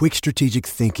 quick strategic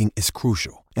thinking is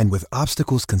crucial. And with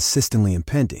obstacles consistently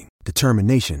impending,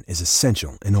 determination is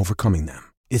essential in overcoming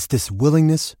them. It's this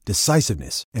willingness,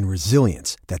 decisiveness, and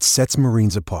resilience that sets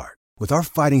Marines apart. With our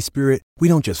fighting spirit, we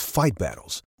don't just fight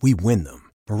battles, we win them.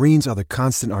 Marines are the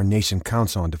constant our nation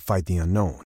counts on to fight the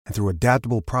unknown. And through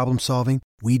adaptable problem solving,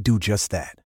 we do just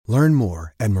that. Learn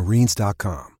more at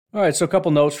marines.com. All right, so a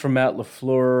couple notes from Matt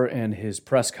LaFleur and his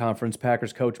press conference.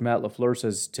 Packers coach Matt LaFleur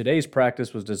says today's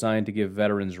practice was designed to give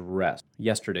veterans rest.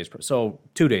 So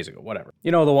 2 days ago, whatever.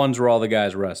 You know, the ones where all the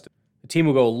guys rested. The team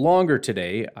will go longer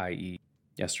today, i.e.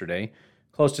 yesterday,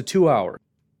 close to 2 hours.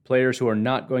 Players who are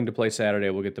not going to play Saturday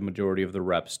will get the majority of the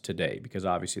reps today because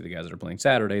obviously the guys that are playing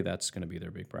Saturday, that's going to be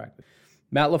their big practice.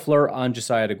 Matt LaFleur on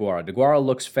Josiah DeGuara. DeGuara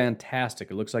looks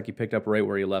fantastic. It looks like he picked up right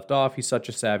where he left off. He's such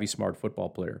a savvy, smart football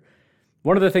player.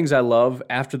 One of the things I love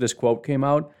after this quote came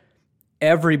out,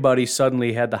 everybody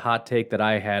suddenly had the hot take that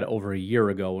I had over a year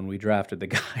ago when we drafted the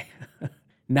guy.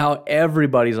 Now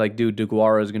everybody's like, dude,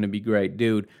 DeGuara is going to be great.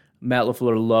 Dude, Matt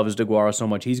LaFleur loves DeGuara so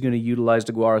much. He's going to utilize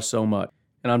DeGuara so much.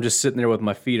 And I'm just sitting there with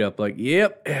my feet up like,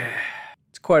 yep,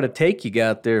 it's quite a take you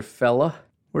got there, fella.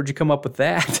 Where'd you come up with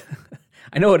that?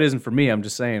 I know it isn't for me. I'm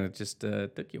just saying it just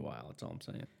took you a while. That's all I'm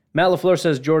saying. Matt LaFleur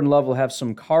says Jordan Love will have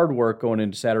some card work going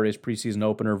into Saturday's preseason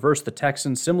opener versus the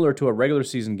Texans, similar to a regular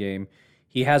season game.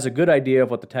 He has a good idea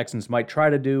of what the Texans might try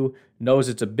to do, knows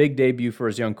it's a big debut for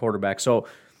his young quarterback. So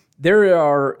there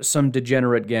are some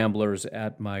degenerate gamblers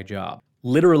at my job.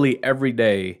 Literally every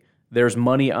day, there's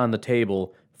money on the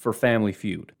table for Family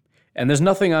Feud. And there's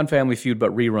nothing on Family Feud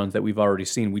but reruns that we've already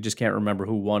seen. We just can't remember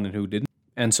who won and who didn't.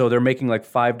 And so they're making like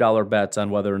 $5 bets on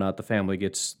whether or not the family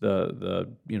gets the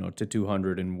to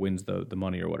 200 and wins the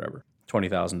money or whatever,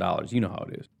 $20,000. You know how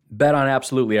it is. Bet on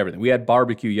absolutely everything. We had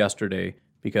barbecue yesterday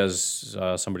because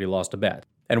somebody lost a bet.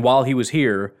 And while he was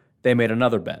here, they made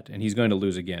another bet, and he's going to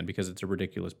lose again because it's a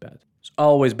ridiculous bet. There's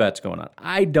always bets going on.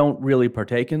 I don't really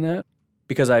partake in that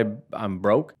because I'm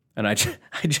broke, and I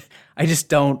just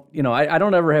don't, I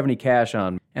don't ever have any cash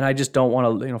on me, and I just don't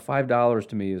want to, $5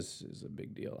 to me is a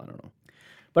big deal. I don't know.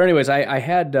 But anyways, I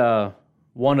had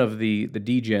one of the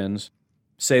degens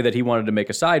say that he wanted to make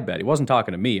a side bet. He wasn't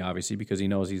talking to me, obviously, because he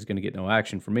knows he's going to get no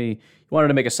action from me. He wanted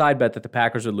to make a side bet that the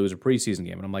Packers would lose a preseason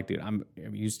game. And I'm like, dude,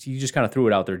 he just kind of threw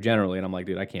it out there generally. And I'm like,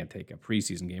 dude, I can't take a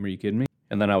preseason game. Are you kidding me?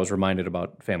 And then I was reminded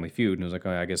about Family Feud, and I was like,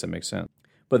 oh, I guess that makes sense.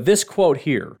 But this quote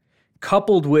here,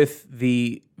 coupled with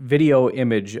the video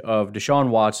image of Deshaun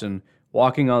Watson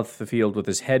walking off the field with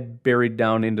his head buried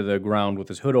down into the ground with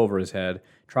his hood over his head,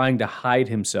 trying to hide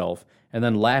himself, and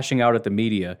then lashing out at the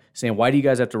media, saying, why do you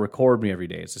guys have to record me every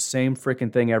day? It's the same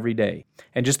freaking thing every day.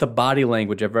 And just the body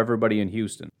language of everybody in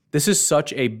Houston. This is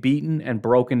such a beaten and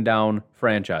broken down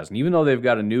franchise. And even though they've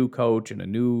got a new coach and a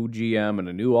new GM and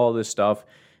a new all this stuff,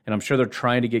 and I'm sure they're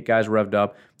trying to get guys revved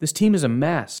up, this team is a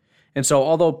mess. And so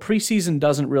although preseason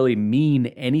doesn't really mean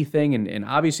anything, and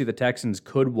obviously the Texans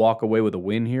could walk away with a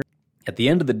win here, at the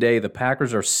end of the day, the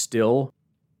Packers are still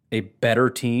a better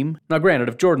team. Now, granted,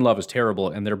 if Jordan Love is terrible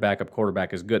and their backup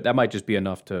quarterback is good, that might just be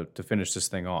enough to finish this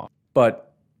thing off.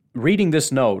 But reading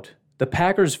this note, the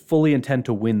Packers fully intend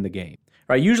to win the game.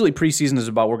 Right? Usually preseason is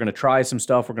about we're going to try some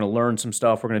stuff, we're going to learn some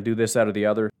stuff, we're going to do this, that, or the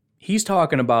other. He's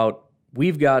talking about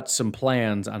we've got some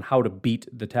plans on how to beat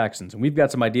the Texans, and we've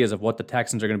got some ideas of what the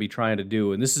Texans are going to be trying to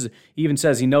do. And he even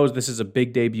says he knows this is a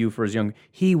big debut for his young.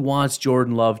 He wants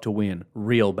Jordan Love to win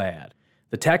real bad.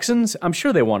 The Texans, I'm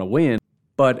sure they want to win,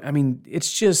 but I mean,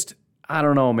 it's just, I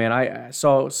don't know, man. I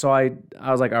was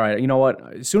like, all right, you know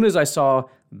what? As soon as I saw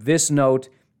this note,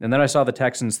 and then I saw the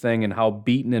Texans thing and how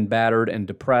beaten and battered and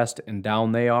depressed and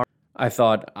down they are, I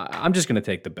thought, I'm just going to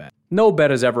take the bet. No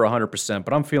bet is ever 100%,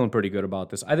 but I'm feeling pretty good about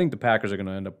this. I think the Packers are going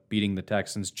to end up beating the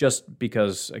Texans just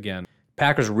because, again,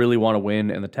 Packers really want to win,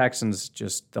 and the Texans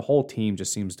the whole team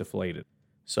just seems deflated.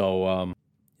 So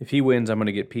if he wins, I'm going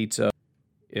to get pizza.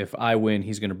 If I win,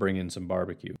 he's going to bring in some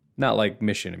barbecue. Not like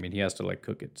Mission. I mean, he has to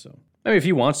cook it. So if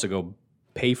he wants to go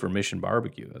pay for Mission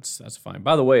Barbecue, that's fine.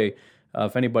 By the way,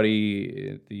 if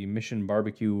anybody at the Mission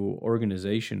Barbecue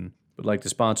organization would like to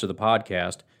sponsor the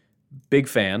podcast, big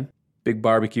fan, big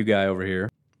barbecue guy over here.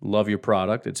 Love your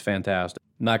product. It's fantastic.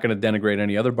 Not going to denigrate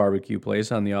any other barbecue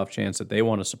place on the off chance that they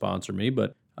want to sponsor me,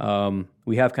 but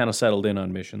we have kind of settled in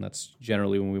on Mission. That's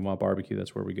generally when we want barbecue,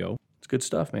 that's where we go. It's good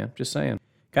stuff, man. Just saying.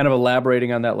 Kind of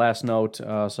elaborating on that last note,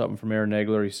 something from Aaron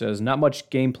Nagler. He says, not much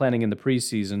game planning in the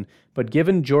preseason, but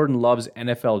given Jordan Love's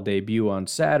NFL debut on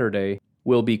Saturday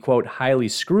will be, quote, highly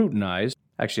scrutinized.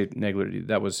 Actually, Nagler,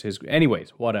 that was his.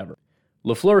 Anyways, whatever.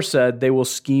 LaFleur said they will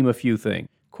scheme a few things.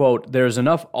 Quote, there's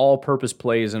enough all-purpose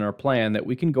plays in our plan that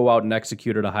we can go out and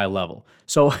execute at a high level.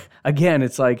 So, again,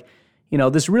 it's like,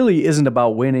 this really isn't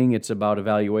about winning. It's about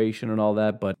evaluation and all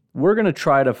that. But we're going to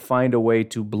try to find a way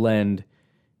to blend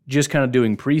just kind of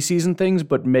doing preseason things,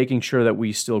 but making sure that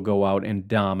we still go out and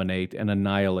dominate and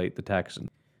annihilate the Texans.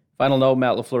 Final note,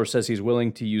 Matt LaFleur says he's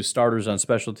willing to use starters on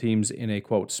special teams in a,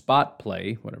 quote, spot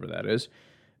play, whatever that is,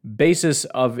 basis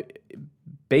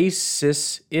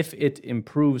if it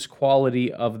improves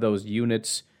quality of those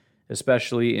units,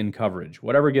 especially in coverage.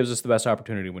 Whatever gives us the best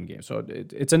opportunity to win games. So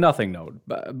it's a nothing note.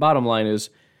 Bottom line is,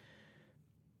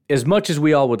 as much as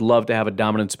we all would love to have a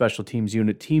dominant special teams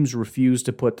unit, teams refuse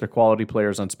to put their quality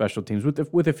players on special teams,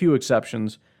 with a few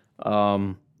exceptions.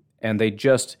 And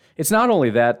it's not only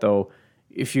that, though.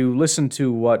 If you listen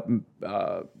to what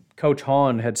Coach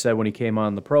Hahn had said when he came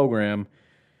on the program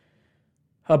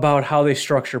about how they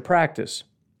structure practice,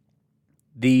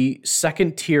 the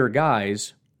second-tier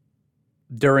guys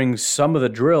during some of the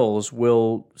drills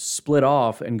will split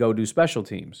off and go do special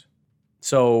teams.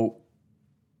 So,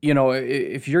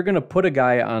 if you're going to put a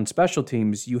guy on special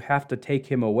teams, you have to take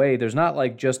him away. There's not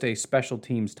like just a special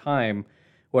teams time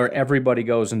where everybody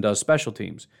goes and does special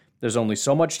teams. There's only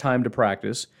so much time to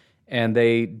practice, and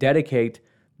they dedicate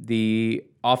the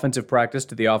offensive practice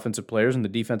to the offensive players and the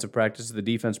defensive practice to the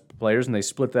defensive players, and they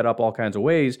split that up all kinds of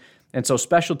ways. And so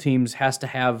special teams has to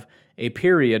have a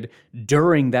period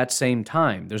during that same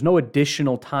time. There's no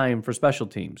additional time for special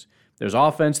teams. There's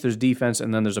offense, there's defense,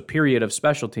 and then there's a period of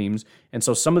special teams. And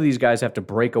so some of these guys have to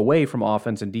break away from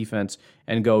offense and defense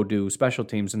and go do special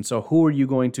teams. And so who are you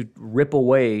going to rip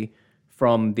away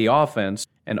from the offense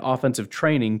and offensive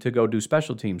training to go do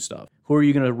special team stuff? Who are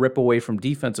you going to rip away from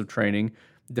defensive training,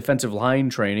 defensive line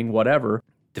training, whatever,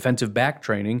 defensive back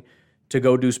training to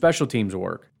go do special teams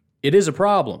work? It is a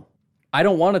problem. I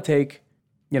don't want to take,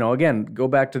 again, go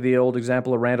back to the old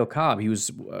example of Randall Cobb. He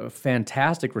was a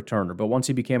fantastic returner, but once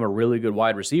he became a really good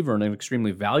wide receiver and an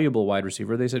extremely valuable wide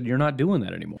receiver, they said, you're not doing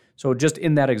that anymore. So just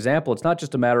in that example, it's not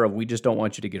just a matter of we just don't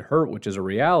want you to get hurt, which is a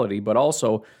reality, but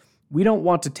also we don't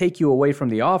want to take you away from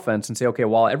the offense and say, okay,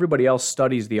 while everybody else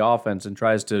studies the offense and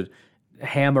tries to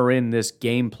hammer in this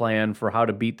game plan for how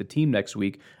to beat the team next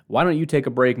week, why don't you take a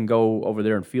break and go over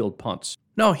there and field punts?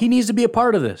 No, he needs to be a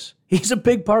part of this. He's a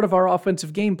big part of our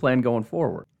offensive game plan going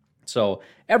forward. So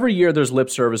every year there's lip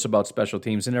service about special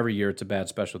teams, and every year it's a bad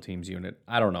special teams unit.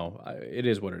 I don't know. It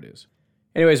is what it is.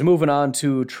 Anyways, moving on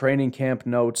to training camp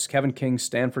notes. Kevin King,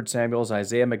 Stanford Samuels,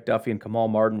 Isaiah McDuffie, and Kamal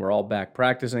Martin were all back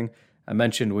practicing. I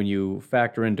mentioned when you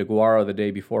factor in DeGuara the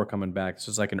day before coming back, this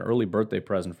is like an early birthday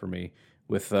present for me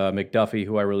with McDuffie,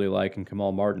 who I really like, and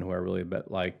Kamal Martin, who I really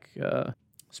like.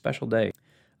 Special day.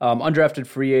 Undrafted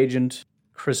free agent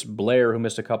Chris Blair, who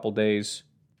missed a couple days,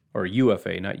 or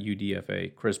UFA, not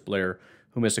UDFA. Chris Blair,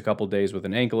 who missed a couple days with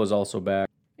an ankle, is also back.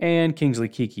 And Kingsley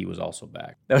Keke was also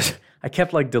back. I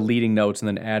kept deleting notes and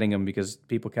then adding them because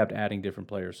people kept adding different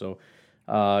players. So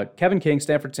Kevin King,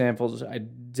 Stanford Samuels,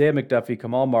 Isaiah McDuffie,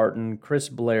 Kamal Martin, Chris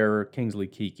Blair, Kingsley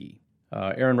Keke.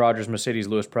 Aaron Rodgers, Mercedes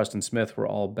Lewis, Preston Smith were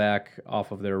all back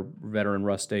off of their veteran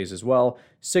rust days as well.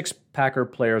 6 Packer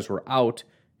players were out,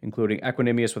 including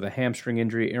Equanimous with a hamstring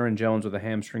injury, Aaron Jones with a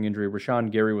hamstring injury,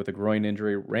 Rashawn Gary with a groin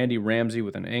injury, Randy Ramsey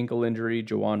with an ankle injury,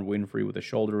 Juwan Winfrey with a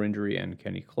shoulder injury, and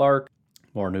Kenny Clark.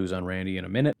 More news on Randy in a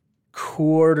minute.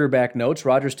 Quarterback notes.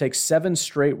 Rodgers takes 7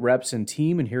 straight reps in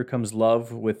team, and here comes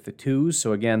Love with the 2s.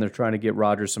 So again, they're trying to get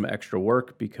Rodgers some extra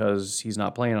work because he's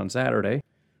not playing on Saturday.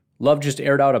 Love just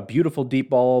aired out a beautiful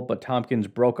deep ball, but Tompkins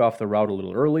broke off the route a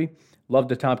little early. Love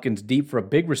to Tompkins deep for a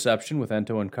big reception with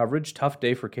Ento in coverage. Tough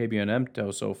day for KB and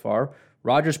Ento so far.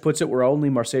 Rodgers puts it where only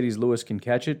Mercedes Lewis can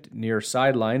catch it, near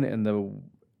sideline, and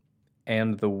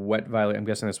the wet Wiley. I'm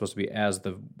guessing that's supposed to be as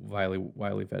the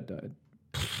Wiley vet died.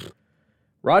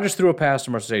 Rodgers threw a pass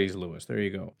to Mercedes Lewis. There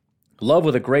you go. Love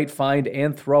with a great find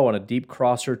and throw on a deep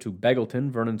crosser to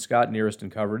Beggleton. Vernon Scott nearest in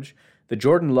coverage. The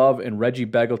Jordan Love and Reggie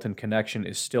Beggleton connection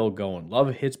is still going.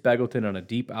 Love hits Beggleton on a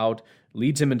deep out,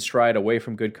 leads him in stride away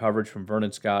from good coverage from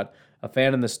Vernon Scott. A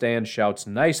fan in the stand shouts,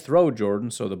 "Nice throw, Jordan,"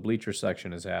 so the bleacher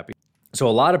section is happy. So a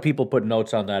lot of people put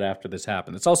notes on that after this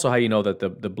happened. It's also how you know that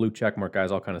the blue checkmark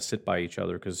guys all kind of sit by each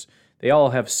other because they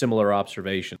all have similar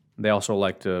observations. They also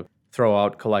like to throw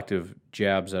out collective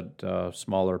jabs at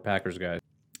smaller Packers guys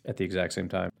at the exact same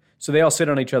time. So they all sit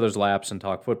on each other's laps and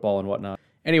talk football and whatnot.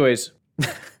 Anyways,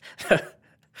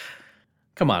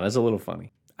 come on, it's a little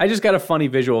funny. I just got a funny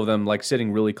visual of them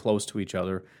sitting really close to each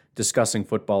other, discussing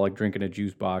football, drinking a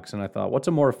juice box, and I thought, what's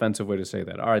a more offensive way to say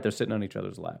that? All right, they're sitting on each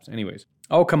other's laps. Anyways,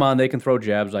 oh, come on, they can throw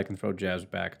jabs, I can throw jabs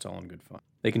back. It's all in good fun.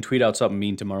 They can tweet out something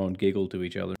mean tomorrow and giggle to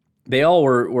each other. They all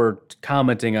were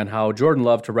commenting on how Jordan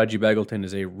Love to Reggie Beggleton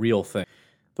is a real thing.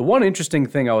 The one interesting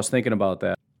thing I was thinking about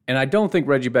that, and I don't think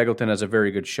Reggie Beggleton has a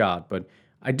very good shot, but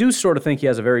I do sort of think he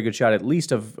has a very good shot at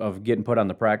least of getting put on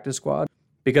the practice squad.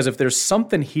 Because if there's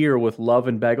something here with Love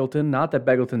and Beggleton, not that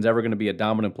Beggleton's ever going to be a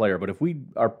dominant player, but if we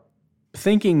are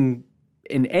thinking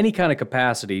in any kind of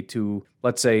capacity to,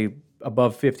 let's say,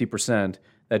 above 50%,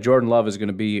 that Jordan Love is going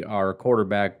to be our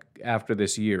quarterback after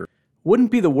this year, wouldn't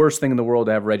be the worst thing in the world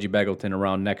to have Reggie Beggleton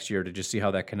around next year to just see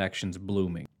how that connection's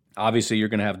blooming. Obviously, you're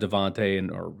going to have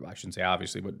Devontae, or I shouldn't say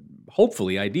obviously, but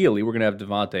hopefully, ideally, we're going to have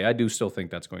Devontae. I do still think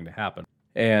that's going to happen.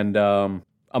 And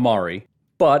Amari.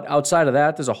 But outside of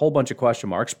that, there's a whole bunch of question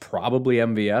marks. Probably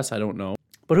MVS, I don't know.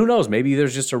 But who knows? Maybe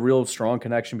there's just a real strong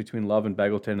connection between Love and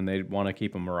Beggleton, and they want to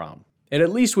keep him around. It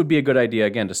at least would be a good idea,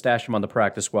 again, to stash him on the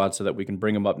practice squad so that we can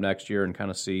bring him up next year and kind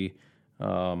of see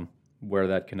where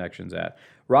that connection's at.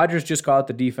 Rodgers just caught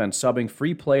the defense, subbing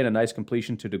free play and a nice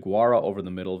completion to DeGuara over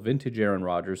the middle. Vintage Aaron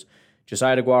Rodgers.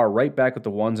 Josiah DeGuara right back with the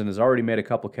ones and has already made a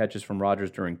couple catches from Rodgers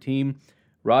during team.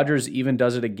 Rodgers even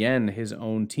does it again. His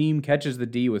own team catches the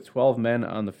D with 12 men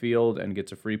on the field and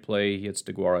gets a free play. He hits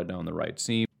DeGuara down the right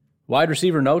seam. Wide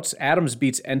receiver notes, Adams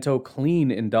beats Ento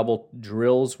clean in double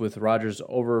drills with Rodgers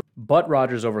but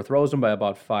Rodgers overthrows him by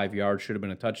about 5 yards. Should have been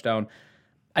a touchdown.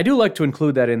 I do like to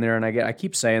include that in there, and I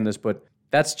keep saying this, but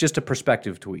that's just a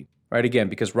perspective tweet, right? Again,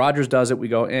 because Rodgers does it, we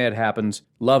go, it happens.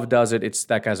 Love does it, it's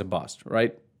that guy's a bust,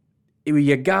 right?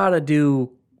 You got to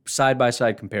do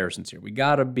side-by-side comparisons here. We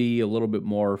got to be a little bit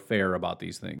more fair about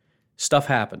these things. Stuff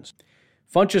happens.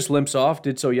 Funchess limps off,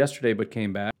 did so yesterday, but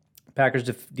came back. Packers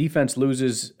defense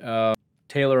loses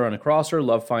Taylor on a crosser.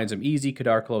 Love finds him easy.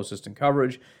 Kadar closest in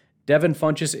coverage. Devin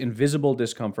Funchess invisible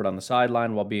discomfort on the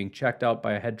sideline while being checked out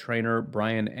by a head trainer,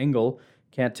 Brian Engel.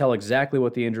 Can't tell exactly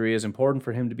what the injury is. Important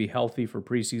for him to be healthy for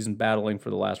preseason battling for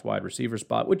the last wide receiver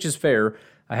spot, which is fair.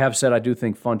 I have said I do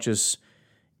think Funchess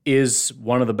is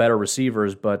one of the better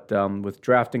receivers, but with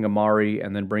drafting Amari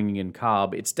and then bringing in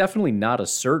Cobb, it's definitely not a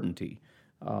certainty.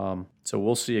 So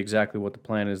we'll see exactly what the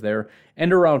plan is there.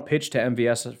 End around pitch to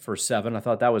MVS for 7. I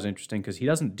thought that was interesting because he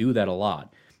doesn't do that a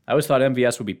lot. I always thought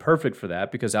MVS would be perfect for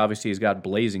that because obviously he's got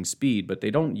blazing speed, but they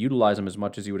don't utilize him as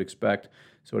much as you would expect.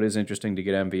 So it is interesting to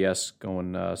get MVS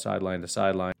going sideline to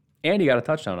sideline. And he got a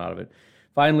touchdown out of it.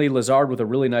 Finally, Lazard with a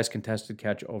really nice contested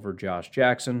catch over Josh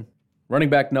Jackson. Running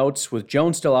back notes, with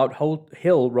Jones still out,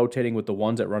 Hill rotating with the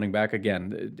ones at running back.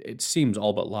 Again, it seems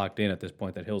all but locked in at this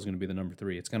point that Hill's going to be the number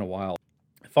 3. It's kind of wild.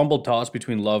 Fumbled toss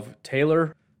between Love,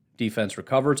 Taylor. Defense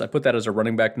recovers. I put that as a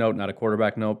running back note, not a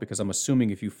quarterback note, because I'm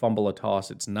assuming if you fumble a toss,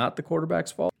 it's not the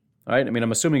quarterback's fault. All right? I mean,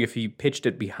 I'm assuming if he pitched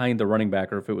it behind the running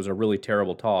back or if it was a really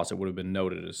terrible toss, it would have been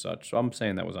noted as such. So I'm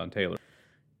saying that was on Taylor.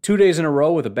 2 days in a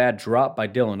row with a bad drop by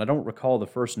Dillon. I don't recall the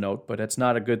first note, but that's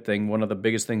not a good thing. One of the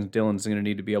biggest things Dillon's going to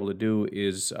need to be able to do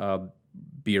is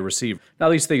be a receiver. Now,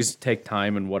 these things take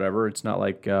time and whatever. It's not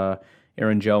like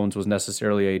Aaron Jones was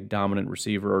necessarily a dominant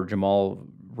receiver or Jamal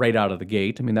right out of the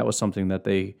gate. I mean, that was something that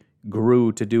they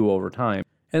grew to do over time,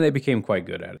 and they became quite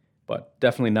good at it. But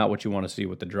definitely not what you want to see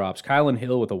with the drops. Kylan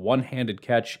Hill with a one-handed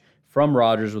catch from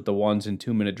Rodgers with the ones in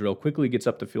 2-minute drill. Quickly gets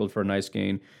up the field for a nice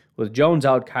gain. With Jones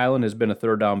out, Kylan has been a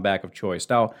third down back of choice.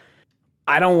 Now,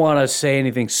 I don't want to say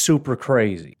anything super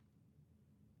crazy,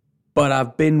 but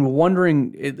I've been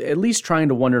wondering, at least trying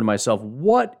to wonder to myself,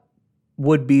 what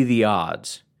would be the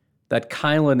odds that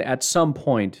Kylan at some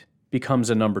point becomes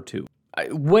a number 2?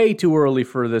 Way too early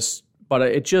for this, but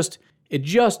it just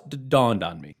dawned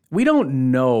on me. We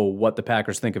don't know what the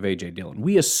Packers think of A.J. Dillon.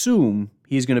 We assume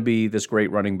he's going to be this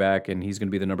great running back and he's going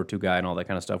to be the number 2 guy and all that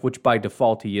kind of stuff, which by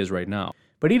default he is right now.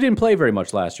 But he didn't play very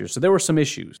much last year, so there were some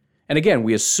issues. And again,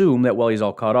 we assume that, well, he's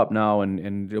all caught up now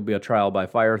and it'll be a trial by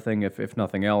fire thing if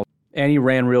nothing else. And he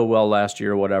ran real well last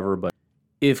year or whatever, but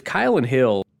if Kylan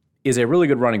Hill is a really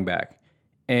good running back,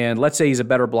 and let's say he's a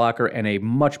better blocker and a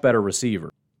much better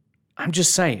receiver, I'm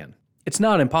just saying, it's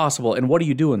not impossible. And what do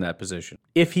you do in that position?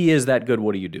 If he is that good,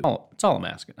 what do you do? That's all I'm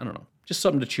asking. I don't know. Just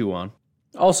something to chew on.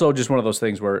 Also, just one of those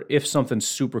things where if something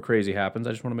super crazy happens,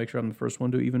 I just want to make sure I'm the first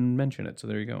one to even mention it. So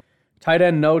there you go. Tight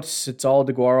end notes, it's all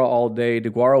DeGuara all day.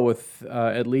 DeGuara with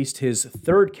at least his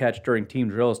 3rd catch during team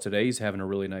drills today. He's having a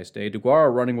really nice day.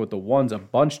 DeGuara running with the ones a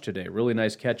bunch today. Really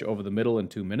nice catch over the middle in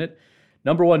 2-minute.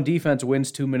 Number 1 defense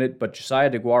wins 2-minute, but Josiah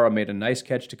DeGuara made a nice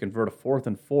catch to convert a 4th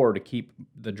and 4 to keep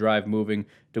the drive moving.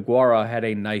 DeGuara had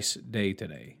a nice day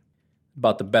today.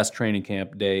 About the best training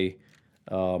camp day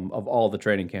of all the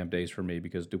training camp days for me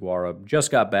because DeGuara just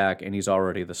got back and he's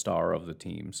already the star of the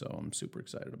team, so I'm super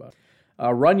excited about it.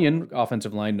 Runyon,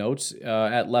 offensive line notes,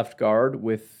 at left guard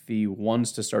with the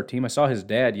ones to start team. I saw his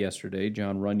dad yesterday,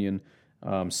 John Runyon,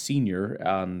 Sr.,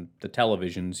 on the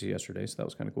televisions yesterday, so that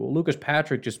was kind of cool. Lucas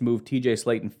Patrick just moved TJ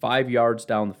Slayton 5 yards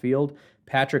down the field.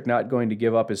 Patrick not going to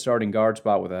give up his starting guard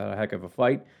spot with a heck of a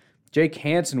fight. Jake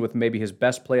Hansen with maybe his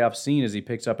best playoff scene as he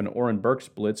picks up an Oren Burks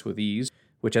blitz with ease,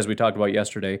 which, as we talked about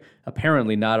yesterday,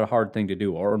 apparently not a hard thing to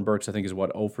do. Oren Burks, I think, is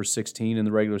 0 for 16 in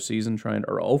the regular season,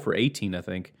 or 0 for 18, I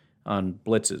think, on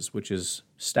blitzes, which is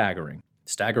staggering.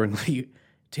 Staggeringly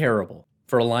terrible.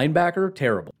 For a linebacker,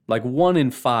 terrible. Like 1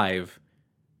 in 5,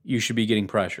 you should be getting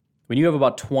pressure. When you have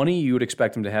about 20, you would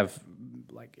expect him to have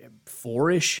like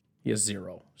 4-ish. He has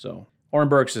 0. So Oren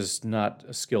Burks is not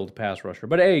a skilled pass rusher.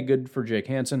 But hey, good for Jake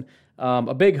Hansen.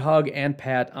 A big hug and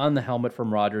pat on the helmet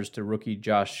from Rodgers to rookie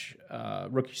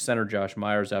center Josh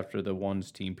Myers after the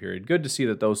ones team period. Good to see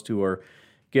that those two are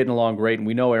getting along great, and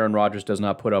we know Aaron Rodgers does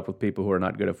not put up with people who are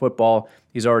not good at football.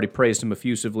 He's already praised him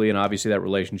effusively, and obviously that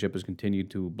relationship has continued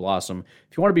to blossom.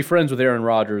 If you want to be friends with Aaron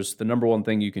Rodgers, the number one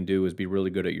thing you can do is be really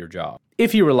good at your job.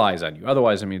 If he relies on you.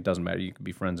 Otherwise, it doesn't matter. You can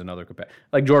be friends in other capacities.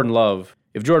 Like Jordan Love.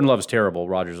 If Jordan Love's terrible,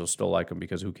 Rodgers will still like him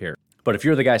because who cares? But if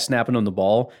you're the guy snapping on the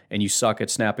ball and you suck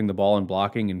at snapping the ball and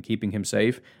blocking and keeping him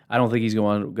safe, I don't think he's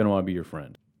going to want to be your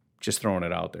friend. Just throwing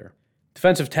it out there.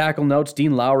 Defensive tackle notes,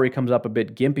 Dean Lowry comes up a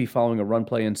bit gimpy following a run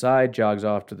play inside, jogs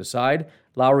off to the side.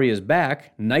 Lowry is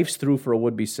back, knifes through for a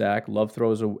would-be sack. Love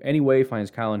throws anyway,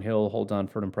 finds Kylan Hill, holds on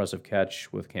for an impressive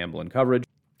catch with Campbell in coverage.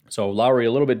 So Lowry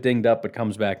a little bit dinged up, but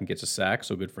comes back and gets a sack,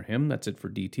 so good for him. That's it for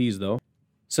DTs, though.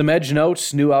 Some edge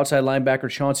notes, new outside linebacker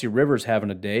Chauncey Rivers having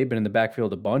a day, been in the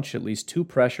backfield a bunch, at least 2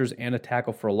 pressures and a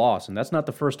tackle for a loss. And that's not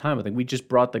the first time. I think we just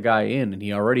brought the guy in, and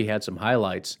he already had some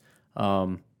highlights.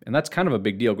 And that's kind of a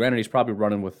big deal. Granted, he's probably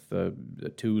running with the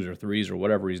 2s or 3s or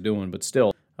whatever he's doing, but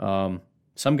still,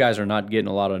 some guys are not getting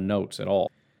a lot of notes at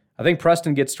all. I think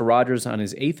Preston gets to Rodgers on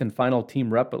his 8th and final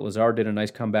team rep, but Lazard did a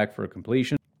nice comeback for a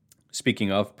completion.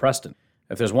 Speaking of Preston,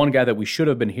 if there's one guy that we should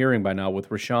have been hearing by now with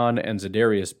Rashawn and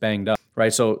Za'Darius banged up,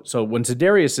 right? So when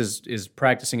Za'Darius is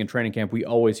practicing in training camp, we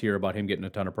always hear about him getting a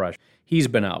ton of pressure. He's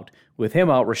been out. With him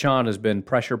out, Rashawn has been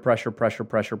pressure,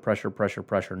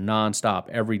 nonstop,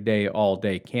 every day, all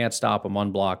day. Can't stop him,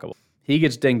 unblockable. He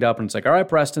gets dinged up, and it's like, all right,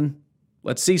 Preston,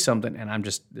 let's see something. And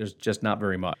there's just not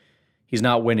very much. He's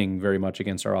not winning very much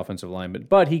against our offensive linemen,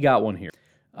 but he got one here.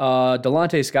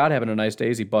 Delonte Scott having a nice day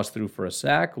as he busts through for a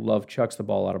sack. Love chucks the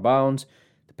ball out of bounds.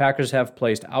 The Packers have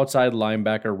placed outside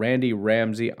linebacker Randy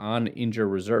Ramsey on injured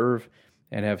reserve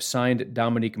and have signed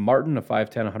Dominique Martin, a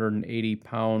 5'10",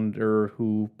 180-pounder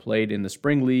who played in the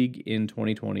Spring League in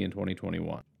 2020 and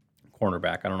 2021.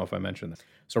 Cornerback, I don't know if I mentioned that.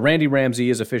 So Randy Ramsey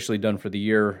is officially done for the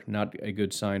year. Not a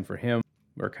good sign for him.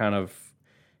 We're kind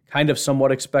of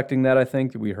somewhat expecting that, I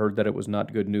think. We heard that it was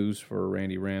not good news for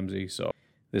Randy Ramsey, so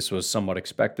this was somewhat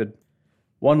expected.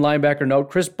 One linebacker note,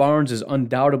 Chris Barnes is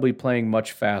undoubtedly playing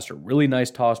much faster. Really nice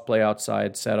toss play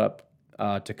outside setup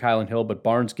to Kylan Hill, but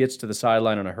Barnes gets to the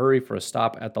sideline in a hurry for a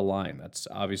stop at the line. That's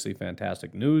obviously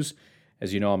fantastic news.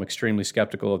 As you know, I'm extremely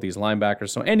skeptical of these linebackers,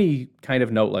 so any kind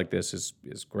of note like this is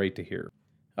great to hear.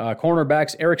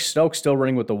 Cornerbacks, Eric Stokes still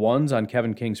running with the ones on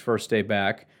Kevin King's first day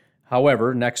back.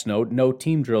 However, next note, no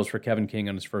team drills for Kevin King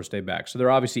on his first day back. So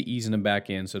they're obviously easing him back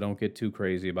in, so don't get too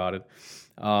crazy about it.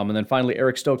 And then finally,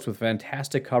 Eric Stokes with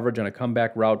fantastic coverage on a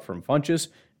comeback route from Funchess.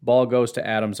 Ball goes to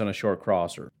Adams on a short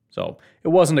crosser. So it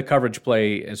wasn't a coverage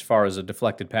play as far as a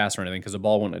deflected pass or anything because the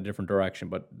ball went in a different direction.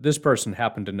 But this person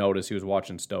happened to notice he was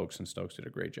watching Stokes, and Stokes did a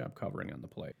great job covering on the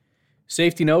play.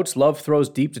 Safety notes, Love throws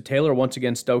deep to Taylor. Once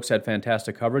again, Stokes had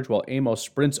fantastic coverage while Amos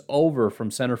sprints over from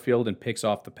center field and picks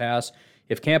off the pass.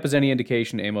 If camp is any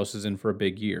indication, Amos is in for a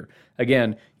big year.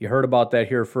 Again, you heard about that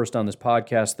here first on this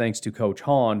podcast thanks to Coach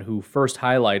Hahn, who first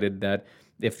highlighted that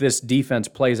if this defense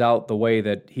plays out the way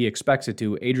that he expects it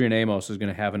to, Adrian Amos is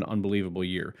going to have an unbelievable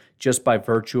year, just by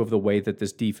virtue of the way that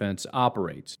this defense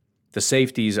operates. The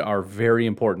safeties are very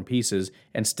important pieces,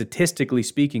 and statistically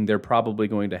speaking, they're probably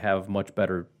going to have much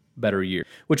better year,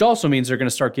 which also means they're going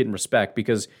to start getting respect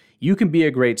because you can be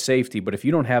a great safety, but if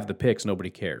you don't have the picks, nobody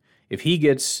cares. If he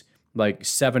gets like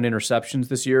 7 interceptions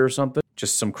this year or something,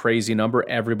 just some crazy number,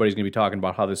 everybody's going to be talking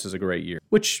about how this is a great year,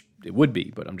 which it would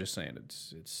be, but I'm just saying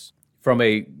it's from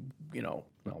a,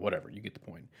 whatever, you get the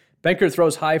point. Benkert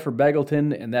throws high for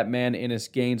Beggleton, and that man, Innis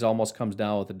Gaines, almost comes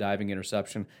down with a diving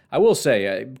interception. I will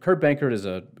say, Kurt Benkert is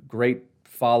a great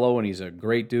follow, and he's a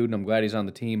great dude, and I'm glad he's on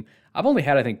the team. I've only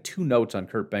had, I think, 2 notes on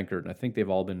Kurt Benkert, and I think they've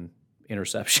all been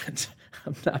interceptions.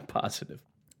 I'm not positive.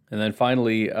 And then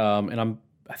finally,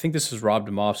 I think this is Rob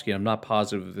Domofsky, and I'm not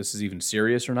positive if this is even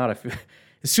serious or not.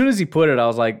 As soon as he put it, I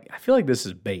was like, I feel like this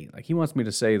is bait. Like, he wants me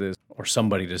to say this or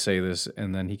somebody to say this,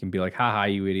 and then he can be like, ha,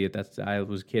 you idiot. I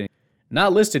was kidding.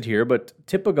 Not listed here, but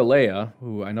Tipa Galea,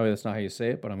 who I know that's not how you say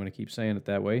it, but I'm going to keep saying it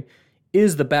that way,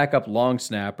 is the backup long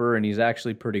snapper, and he's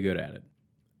actually pretty good at it.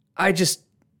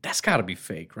 That's got to be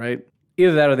fake, right?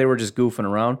 Either that or they were just goofing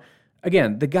around.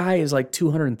 Again, the guy is like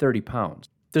 230 pounds.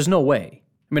 There's no way.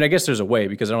 I mean, I guess there's a way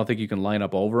because I don't think you can line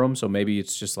up over him. So maybe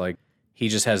it's just like he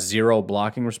just has zero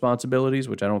blocking responsibilities,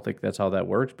 which I don't think that's how that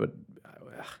works. But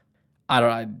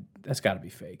that's got to be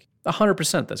fake.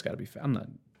 100% that's got to be fake.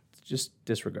 Just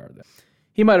disregard that.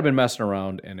 He might have been messing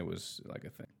around and it was like a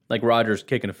thing. Like Rodgers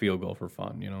kicking a field goal for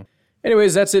fun,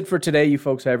 Anyways, that's it for today. You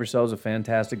folks have yourselves a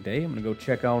fantastic day. I'm going to go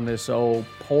check on this old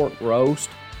pork roast.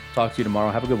 Talk to you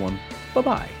tomorrow. Have a good one.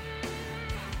 Bye-bye.